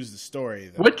choose the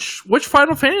story, though. Which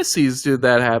Final Fantasies did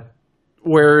that happen?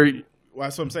 Where Well,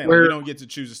 that's what I'm saying. Like, you don't get to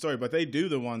choose the story, but they do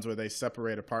the ones where they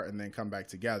separate apart and then come back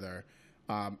together.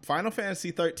 Final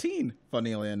Fantasy 13,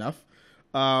 funnily enough,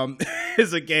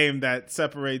 is a game that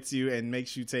separates you and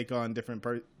makes you take on different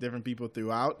people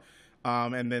throughout.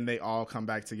 And then they all come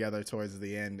back together towards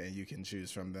the end, and you can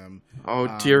choose from them.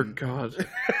 Oh, dear God.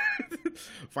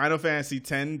 Final Fantasy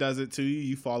X does it to you.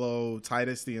 You follow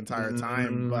Tidus the entire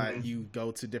time, but you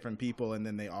go to different people, and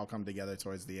then they all come together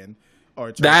towards the end.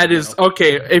 That is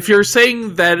okay. If you're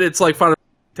saying that it's like Final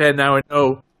Fantasy X, now I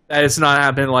know that it's not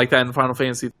happening like that in Final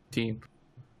Fantasy 13.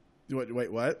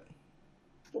 Wait, what?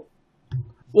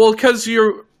 Well, because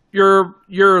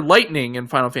you're Lightning in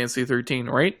Final Fantasy 13,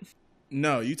 right?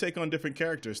 No, you take on different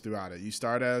characters throughout it. You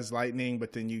start as Lightning,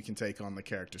 but then you can take on the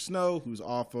character Snow, who's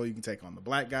awful. You can take on the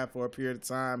Black Guy for a period of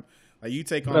time. Like, you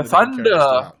take on the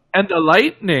Thunder and the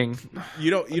Lightning. You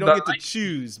don't get to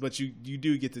choose, but you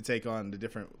do get to take on the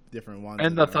different ones.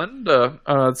 And the Thunder.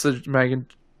 It's a Dragon.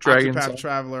 Octopath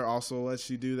Traveler also lets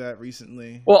you do that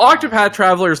recently. Well, Octopath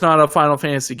Traveler is not a Final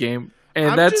Fantasy game, and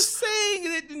I'm that's just saying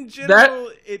that in general.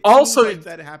 It also, like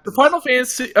that happens. The Final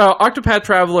Fantasy Octopath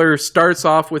Traveler starts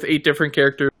off with 8 different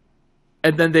characters,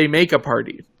 and then they make a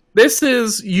party. This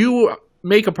is you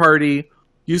make a party,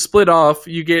 you split off,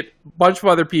 you get a bunch of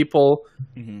other people,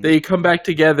 they come back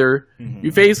together,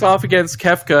 you face off against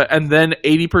Kefka, and then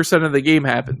 80% of the game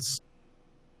happens.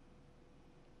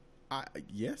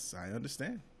 Yes, I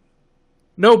understand.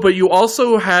 No, but you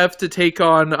also have to take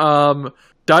on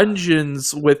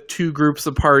dungeons with 2 groups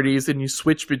of parties, and you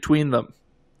switch between them.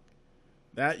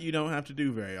 That you don't have to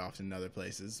do very often in other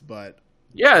places, but...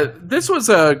 Yeah, this was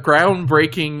a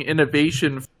groundbreaking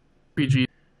innovation for RPG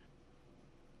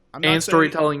and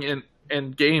storytelling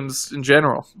and games in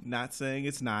general. Not saying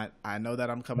it's not. I know that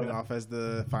I'm coming off as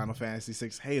the Final Fantasy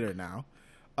VI hater now.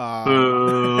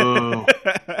 I'm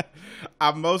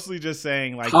mostly just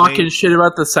saying, like, talking shit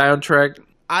about the soundtrack.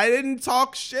 I didn't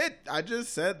talk shit. I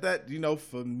just said that,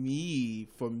 for me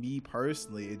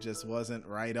personally, it just wasn't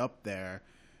right up there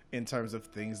in terms of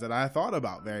things that I thought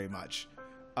about very much.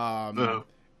 I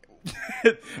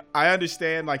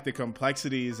understand, like, the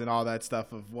complexities and all that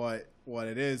stuff of what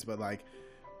it is, but, like,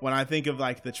 when I think of,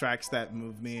 like, the tracks that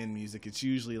move me in music, it's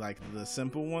usually, like, the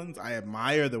simple ones. I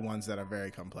admire the ones that are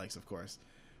very complex, of course.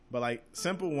 But, like,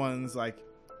 simple ones, like,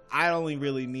 I only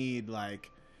really need,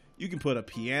 like, you can put a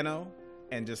piano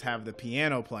and just have the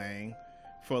piano playing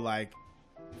for, like,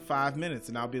 5 minutes,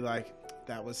 and I'll be like,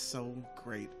 that was so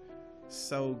great.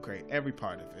 So great. Every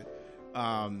part of it.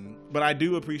 But I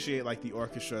do appreciate, like, the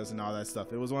orchestras and all that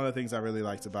stuff. It was one of the things I really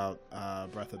liked about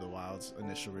Breath of the Wild's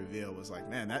initial reveal was like,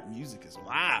 man, that music is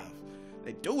live.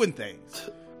 They're doing things.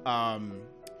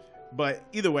 But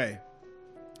either way.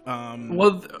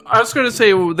 Well, I was going to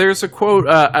say, there's a quote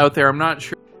out there. I'm not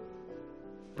sure.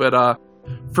 But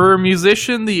for a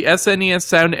musician, the SNES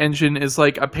sound engine is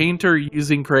like a painter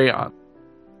using crayon.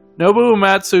 Nobuo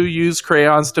Uematsu used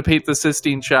crayons to paint the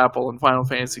Sistine Chapel in Final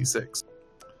Fantasy VI.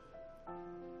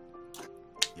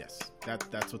 Yes,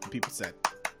 that's what the people said.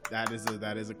 That is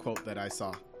a quote that I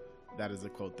saw.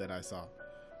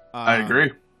 I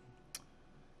agree.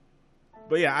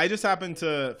 But yeah, I just happen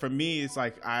to, for me, it's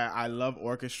like I love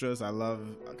orchestras.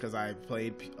 Because I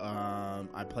played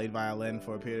violin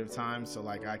for a period of time, so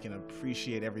like I can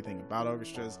appreciate everything about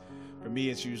orchestras. For me,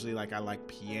 it's usually like I like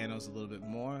pianos a little bit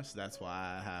more, so that's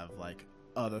why I have like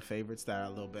other favorites that are a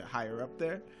little bit higher up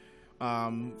there.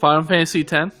 Final Fantasy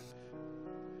X?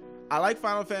 I like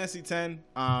Final Fantasy X.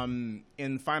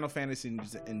 In Final Fantasy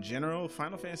in general,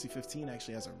 Final Fantasy 15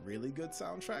 actually has a really good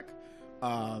soundtrack.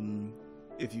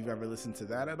 If you've ever listened to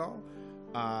that at all.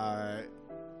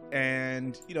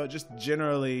 And, just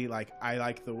generally, like, I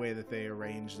like the way that they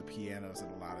arrange the pianos in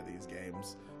a lot of these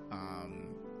games.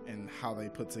 And how they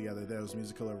put together those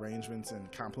musical arrangements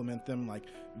and complement them, like,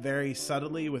 very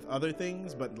subtly with other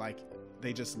things, but, like,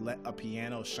 they just let a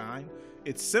piano shine.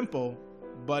 It's simple,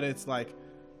 but it's, like,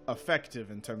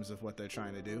 effective in terms of what they're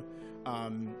trying to do.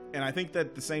 And I think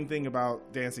that the same thing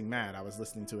about Dancing Mad, I was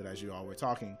listening to it as you all were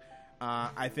talking.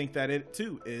 I think that it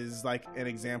too is like an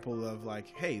example of like,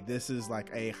 hey, this is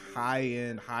like a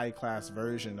high-end, high-class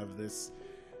version of this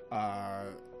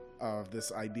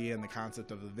idea and the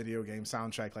concept of the video game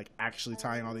soundtrack, like actually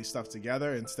tying all these stuff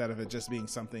together instead of it just being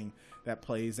something that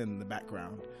plays in the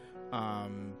background.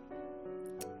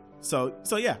 So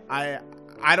yeah, I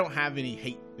don't have any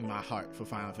hate in my heart for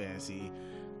Final Fantasy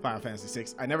Final Fantasy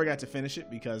VI. I never got to finish it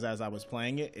because as I was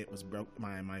playing it, it was broke.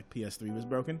 My PS3 was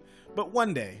broken. But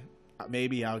one day,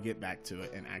 maybe I'll get back to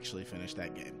it and actually finish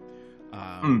that game.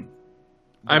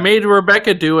 I made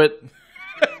Rebecca do it.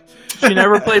 She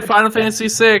never played Final Fantasy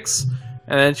VI,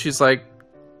 and then she's like,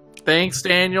 "Thanks,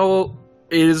 Daniel.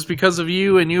 It is because of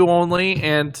you and you only,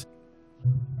 and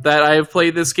that I have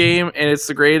played this game, and it's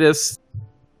the greatest,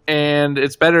 and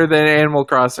it's better than Animal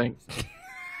Crossing."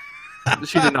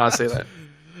 She did not say that.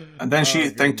 And then she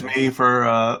thanked me for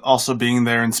also being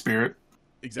there in spirit.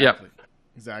 Exactly. Yep.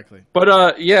 Exactly.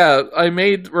 But yeah, I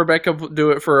made Rebecca do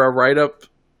it for a write-up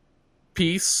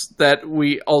piece that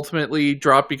we ultimately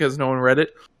dropped because no one read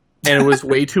it, and it was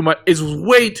way too much. It was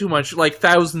way too much, like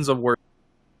thousands of words.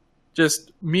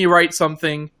 Just me write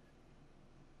something.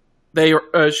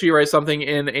 She writes something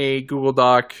in a Google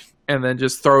Doc, and then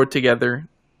just throw it together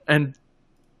and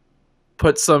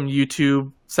put some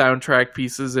YouTube soundtrack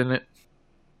pieces in it.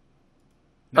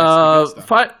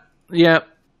 Yeah,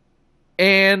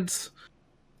 and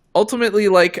ultimately,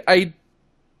 like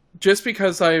just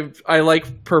because I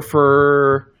like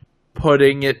prefer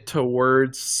putting it to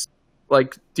words,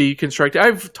 like deconstruct.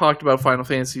 I've talked about Final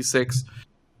Fantasy VI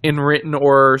in written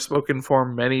or spoken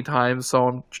form many times,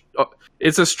 so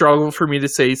it's a struggle for me to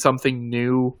say something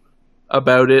new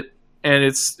about it, and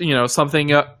it's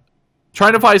something.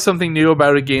 Trying to find something new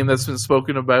about a game that's been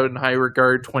spoken about in high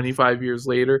regard 25 years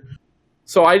later.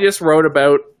 So I just wrote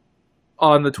about,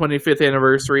 on the 25th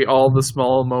anniversary, all the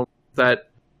small moments that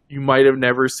you might have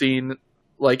never seen,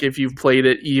 like if you've played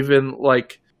it even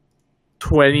like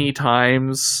 20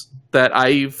 times, that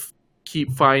I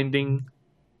keep finding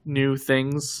new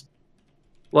things.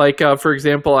 Like, for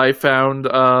example, I found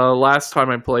last time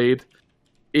I played,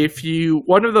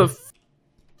 one of the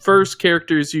first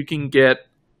characters you can get,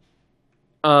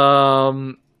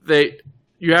 you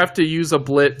have to use a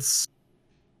blitz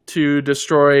to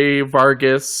destroy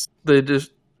Vargas.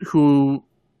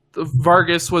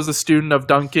 Vargas was a student of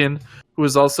Duncan, who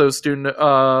was also a student.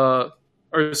 Vargas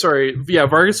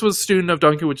was a student of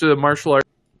Duncan, which is a martial arts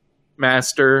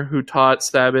master who taught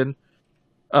Sabin.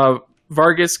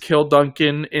 Vargas killed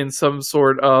Duncan in some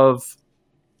sort of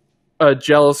a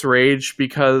jealous rage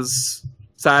because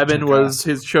Sabin was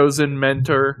his chosen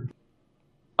mentor.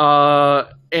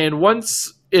 And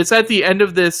once it's at the end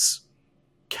of this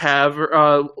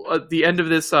the end of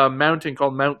this mountain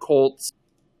called Mount Colts,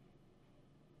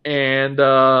 and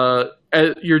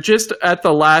you're just at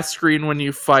the last screen when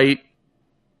you fight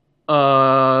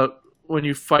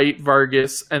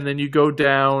Vargas, and then you go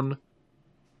down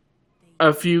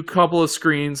a couple of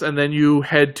screens, and then you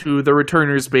head to the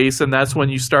Returner's base, and that's when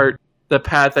you start the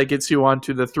path that gets you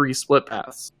onto the 3 split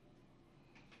paths.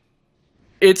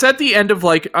 It's at the end of,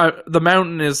 like, the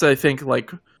mountain is, I think,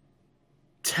 like,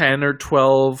 10 or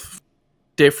 12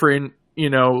 different,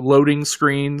 loading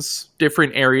screens,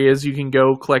 different areas you can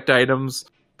go, collect items,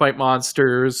 fight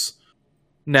monsters,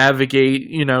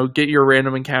 navigate, get your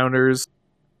random encounters.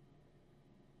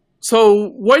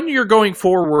 So when you're going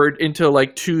forward into,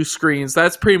 like, 2 screens,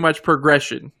 that's pretty much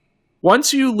progression.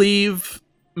 Once you leave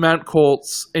Mount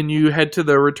Colts and you head to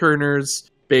the Returner's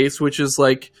base, which is,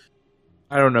 like,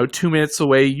 I don't know, 2 minutes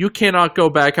away, you cannot go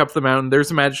back up the mountain.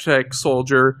 There's a Magitech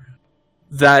soldier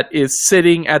that is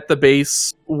sitting at the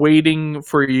base waiting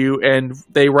for you, and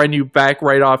they run you back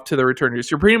right off to the Returners.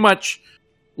 You're pretty much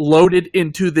loaded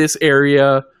into this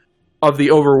area of the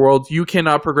overworld. You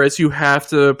cannot progress. You have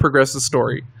to progress the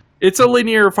story. It's a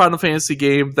linear Final Fantasy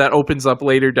game that opens up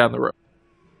later down the road.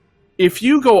 If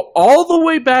you go all the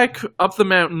way back up the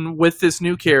mountain with this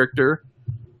new character,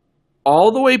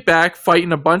 all the way back,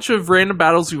 fighting a bunch of random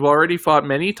battles you've already fought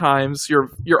many times.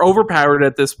 You're overpowered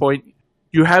at this point.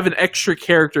 You have an extra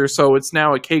character, so it's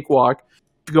now a cakewalk.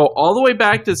 You go all the way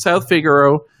back to South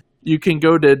Figaro. You can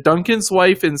go to Duncan's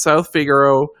wife in South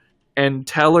Figaro and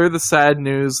tell her the sad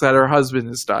news that her husband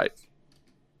has died.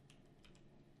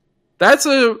 That's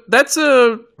a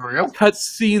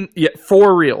cutscene. Yeah,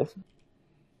 for real.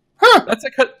 Huh.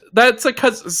 That's a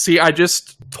cut. See, I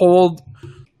just told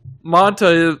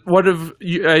Monta, what of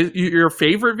your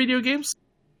favorite video games?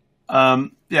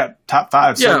 Yeah, top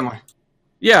 5, certainly.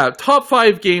 Yeah, top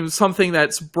 5 games, something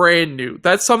that's brand new.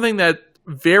 That's something that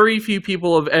very few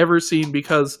people have ever seen,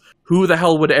 because who the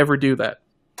hell would ever do that?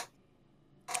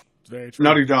 Very true.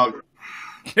 Naughty Dog.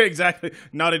 Exactly.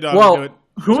 Naughty Dog well, would do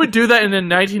it. Who would do that in a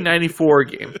 1994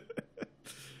 game?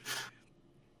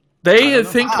 They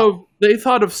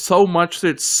thought of so much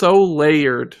that's so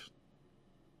layered.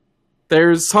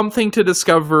 There's something to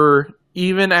discover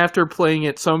even after playing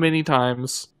it so many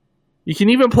times. You can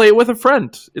even play it with a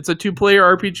friend. It's a 2-player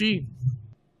RPG.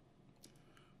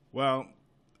 Well,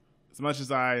 As much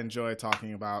as I enjoy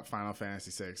talking about Final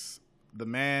Fantasy VI, the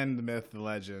man, the myth, the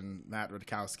legend, Matt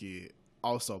Rutkowski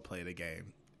also played a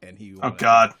game, and he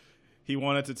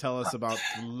wanted to tell us about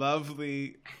the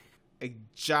lovely, a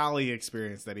jolly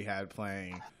experience that he had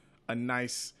playing a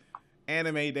nice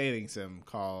anime dating sim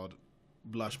called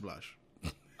Blush Blush.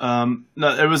 No,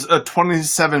 it was a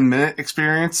 27-minute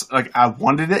experience. Like, I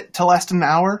wanted it to last an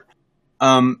hour.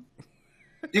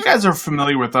 You guys are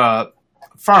familiar with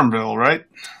Farmville, right?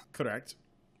 Correct.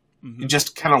 Mm-hmm. You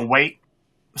just kind of wait.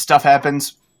 Stuff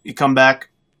happens. You come back.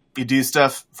 You do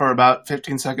stuff for about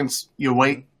 15 seconds. You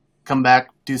wait. Come back.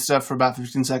 Do stuff for about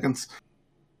 15 seconds.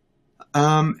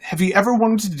 Have you ever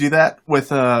wanted to do that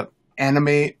with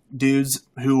anime dudes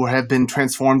who have been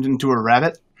transformed into a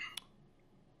rabbit?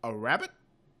 A rabbit?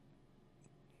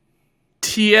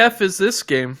 TF is this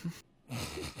game?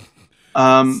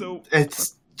 So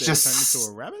it's just turned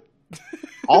into a rabbit?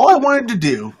 all I wanted to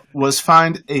do was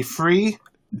find a free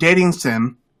dating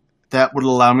sim that would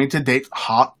allow me to date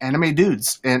hot anime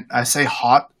dudes. And I say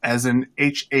hot as in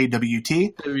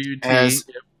HAWT, as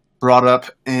brought up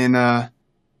in,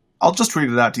 I'll just read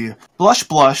it out to you. Blush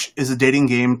Blush is a dating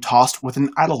game tossed with an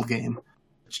idle game.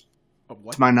 Which,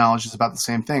 to my knowledge, is about the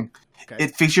same thing. Okay.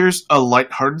 It features a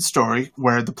lighthearted story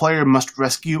where the player must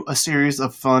rescue a series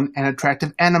of fun and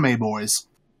attractive anime boys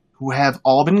who have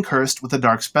all been cursed with a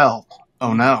dark spell.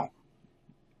 Oh no.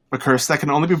 A curse that can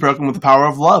only be broken with the power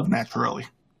of love, naturally.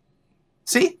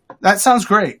 See? That sounds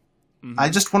great. Mm-hmm. I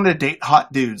just wanted to date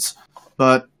hot dudes.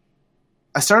 But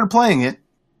I started playing it.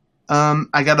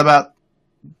 I got about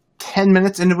 10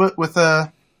 minutes into it with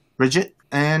Bridget,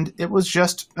 and it was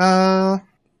just from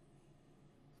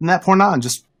that point on,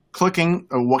 just clicking,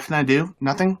 what can I do?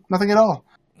 Nothing at all.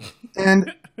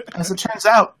 And as it turns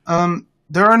out,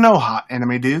 there are no hot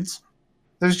anime dudes.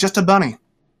 There's just a bunny.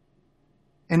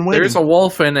 And waiting. There's a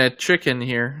wolf and a chicken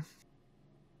here.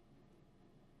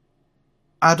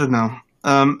 I don't know.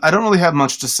 I don't really have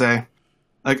much to say.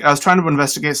 Like, I was trying to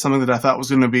investigate something that I thought was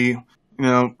going to be,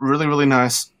 really, really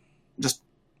nice. Just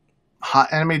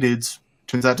hot anime dudes.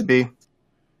 Turns out to be.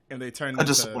 And they turned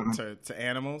into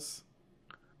animals?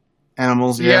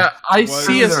 Animals, yeah. Yeah, I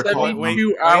see a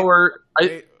 72-hour...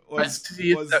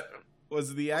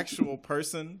 Was the actual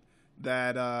person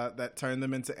that turned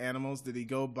them into animals, did he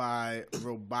go by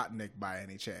Robotnik by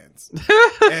any chance?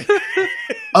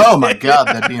 Oh my god,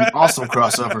 that'd be an awesome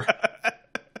crossover.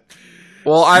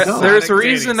 Well, there's a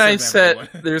reason I said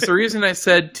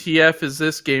TF is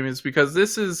this game is because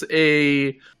this is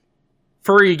a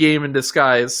furry game in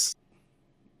disguise.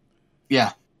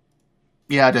 Yeah.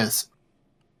 Yeah, it is.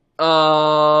 Do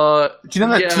you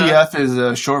know that TF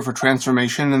is short for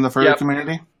transformation in the furry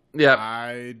community? Yeah.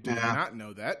 I did not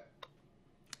know that.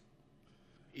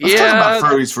 Let's talk about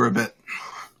furries for a bit.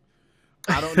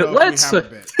 I don't know if we have a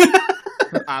bit.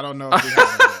 I don't know if we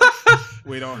have a bit.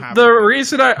 We don't have the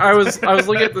reason I was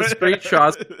looking at the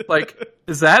screenshots, like,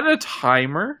 is that a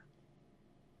timer?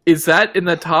 Is that in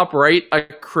the top right a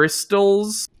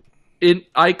crystals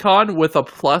icon with a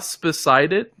plus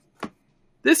beside it?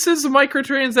 This is a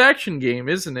microtransaction game,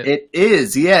 isn't it? It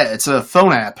is, yeah. It's a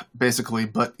phone app, basically,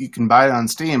 but you can buy it on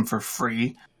Steam for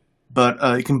free. But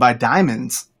you can buy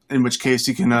diamonds, in which case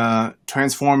you can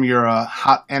transform your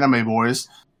hot anime boys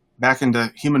back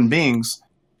into human beings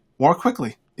more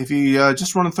quickly if you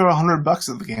just want to throw $100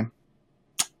 at the game.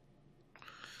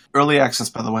 Early access,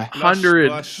 by the way. 100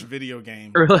 Blush video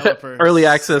game. Early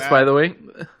access, by the way.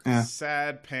 Yeah.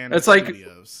 Sad Panda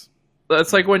Studios.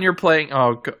 That's like when you're playing.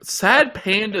 Oh, God. Sad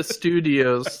Panda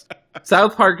Studios.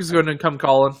 South Park is going to come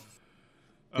calling.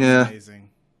 Yeah. Amazing.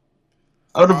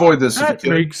 I would avoid this. That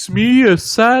makes me a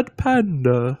sad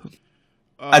panda.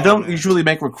 I don't usually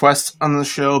make requests on the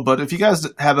show, but if you guys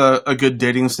have a good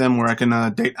dating sim where I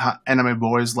can date hot anime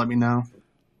boys, let me know.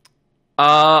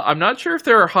 I'm not sure if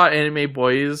there are hot anime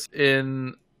boys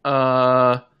in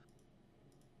Boku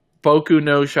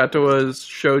no Shatoa's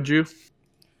Shouju.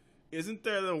 Isn't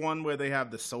there the one where they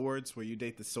have the swords, where you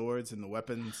date the swords and the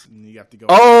weapons, and you have to go...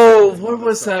 Oh, what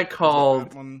was that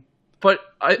called? But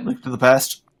Link to the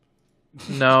Past?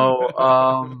 No,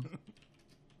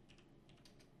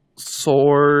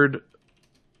 sword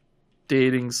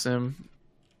dating sim.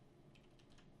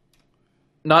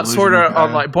 Not Sword Art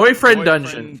Online. Boyfriend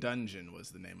Dungeon. Dungeon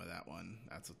was the name of that one.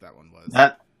 That's what that one was.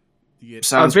 That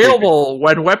sounds available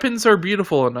when weapons are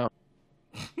beautiful enough.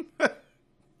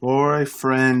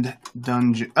 Boyfriend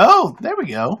Dungeon. Oh, there we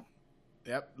go.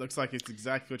 Yep, looks like it's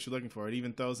exactly what you're looking for. It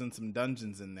even throws in some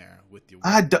dungeons in there with your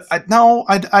weapons.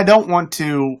 I don't want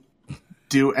to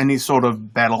do any sort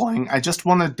of battling. I just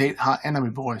want to date hot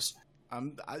anime boys.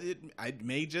 It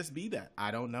may just be that.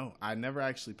 I don't know. I never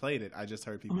actually played it. I just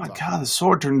heard people. Oh my talk. god, the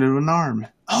sword turned into an arm.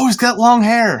 Oh, he's got long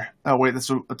hair. Oh wait, that's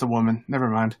a woman. Never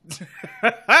mind.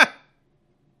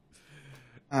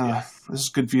 This is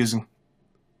confusing.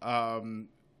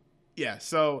 Yeah.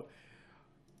 So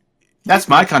that's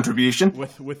my contribution.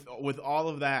 With all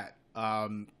of that,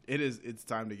 it's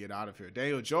time to get out of here.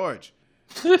 Daniel George,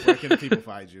 where can the people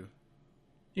find you?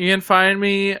 You can find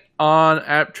me on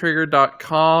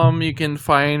apptrigger.com. You can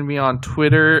find me on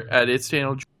Twitter at It's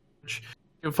Daniel George.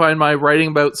 You can find my writing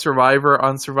about Survivor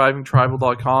on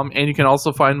survivingtribal.com. And you can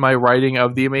also find my writing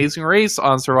of The Amazing Race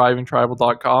on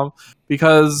survivingtribal.com.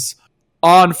 Because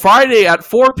on Friday at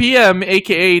 4 p.m.,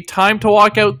 a.k.a. time to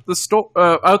walk out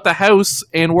the house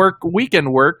and work weekend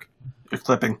work. You're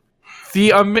clipping.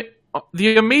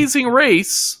 The Amazing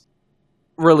Race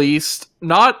released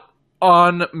not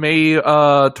on May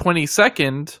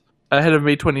 22nd, ahead of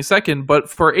May 22nd,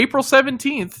 but for April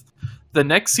 17th, the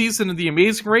next season of The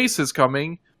Amazing Race is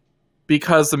coming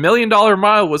because the $1 Million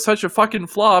Mile was such a fucking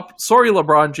flop. Sorry,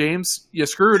 LeBron James, you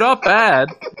screwed up bad.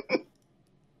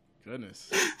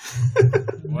 Goodness.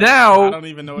 Now, I don't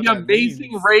even know what The that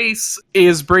Amazing means. Race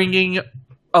is bringing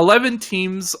 11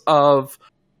 teams of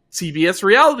CBS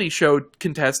reality show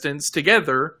contestants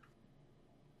together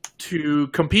to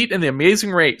compete in The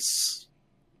Amazing Race.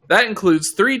 That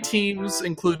includes 3 teams,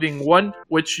 including one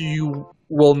which you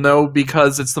will know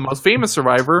because it's the most famous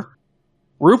survivor,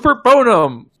 Rupert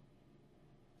Boneham.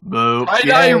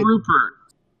 Tie-dye Rupert.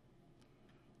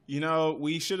 You know,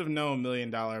 we should have known $1 Million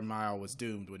Mile was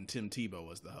doomed when Tim Tebow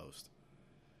was the host.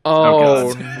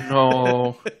 Oh,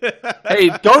 no. Hey,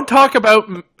 don't talk about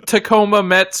Tacoma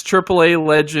Mets AAA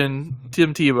legend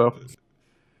Tim Tebow.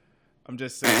 I'm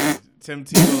just saying, Tim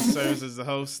Tebow serves as the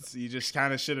host. You just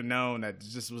kind of should have known that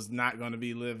just was not going to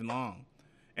be living long.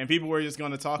 And people were just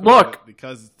going to talk about it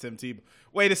because it's Tim Tebow.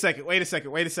 Wait a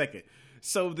second.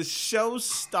 So the show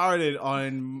started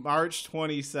on March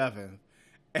 27th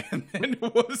and then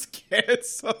was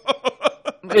canceled.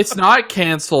 It's not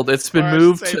canceled. It's been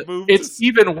moved to... It's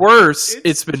even worse.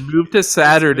 It's been moved to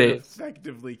Saturday. It's been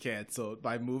effectively canceled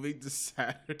by moving to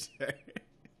Saturday.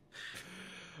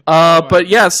 But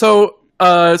yeah, so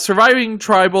Surviving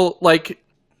Tribal, like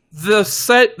the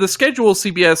schedule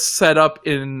CBS set up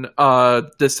in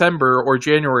December or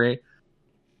January,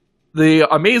 the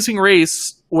Amazing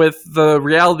Race with the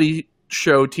reality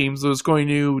show teams was going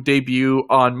to debut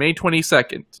on May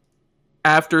 22nd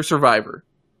after Survivor.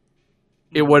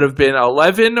 It would have been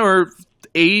 11 or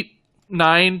 8,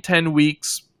 9, 10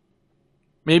 weeks,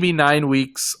 maybe 9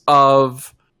 weeks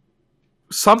of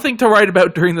something to write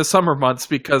about during the summer months,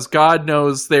 because God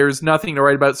knows there's nothing to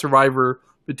write about Survivor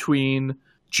between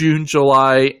June,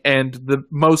 July, and the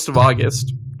most of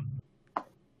August.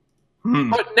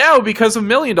 But now, because of $1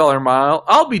 Million Mile,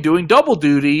 I'll be doing double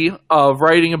duty of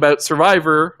writing about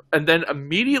Survivor, and then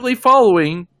immediately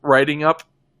following, writing up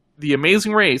The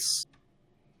Amazing Race.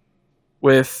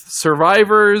 With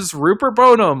survivors Rupert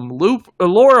Boneham,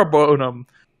 Laura Boneham,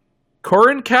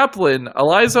 Corin Kaplan,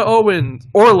 Eliza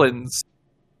Orleans,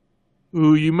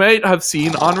 who you might have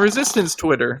seen on Resistance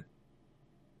Twitter.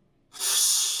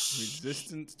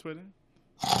 Resistance Twitter?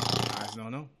 I don't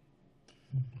know.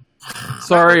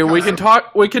 Sorry, we can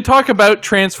talk about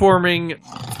transforming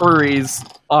furries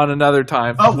on another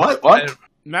time. Oh, what?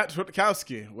 Matt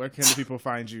Twitkowski, where can the people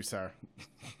find you, sir?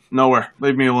 Nowhere.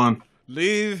 Leave me alone.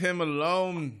 Leave him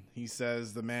alone, he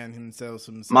says, the man himself.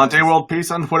 Monte World Peace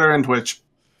on Twitter and Twitch.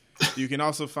 You can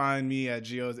also find me at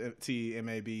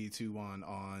GOTMAB21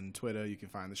 on Twitter. You can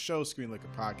find the show, Screen Liquor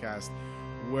Podcast,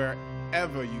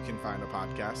 wherever you can find a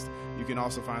podcast. You can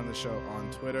also find the show on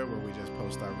Twitter, where we just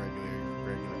post our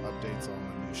regular updates on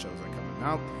when new shows are coming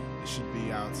out. It should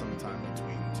be out sometime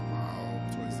between tomorrow,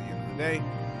 towards the end of the day,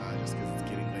 just because it's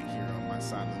getting late here on my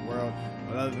side of the world.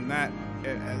 But other than that,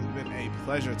 it has been a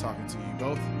pleasure talking to you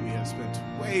both. We have spent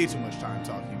way too much time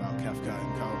talking about Kefka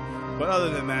and Co. But other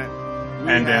than that,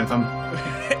 Anthem.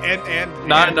 and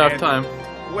Not enough time.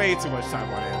 Way too much time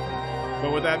on Anthem.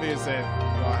 But with that being said,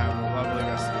 you all have a lovely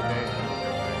rest of your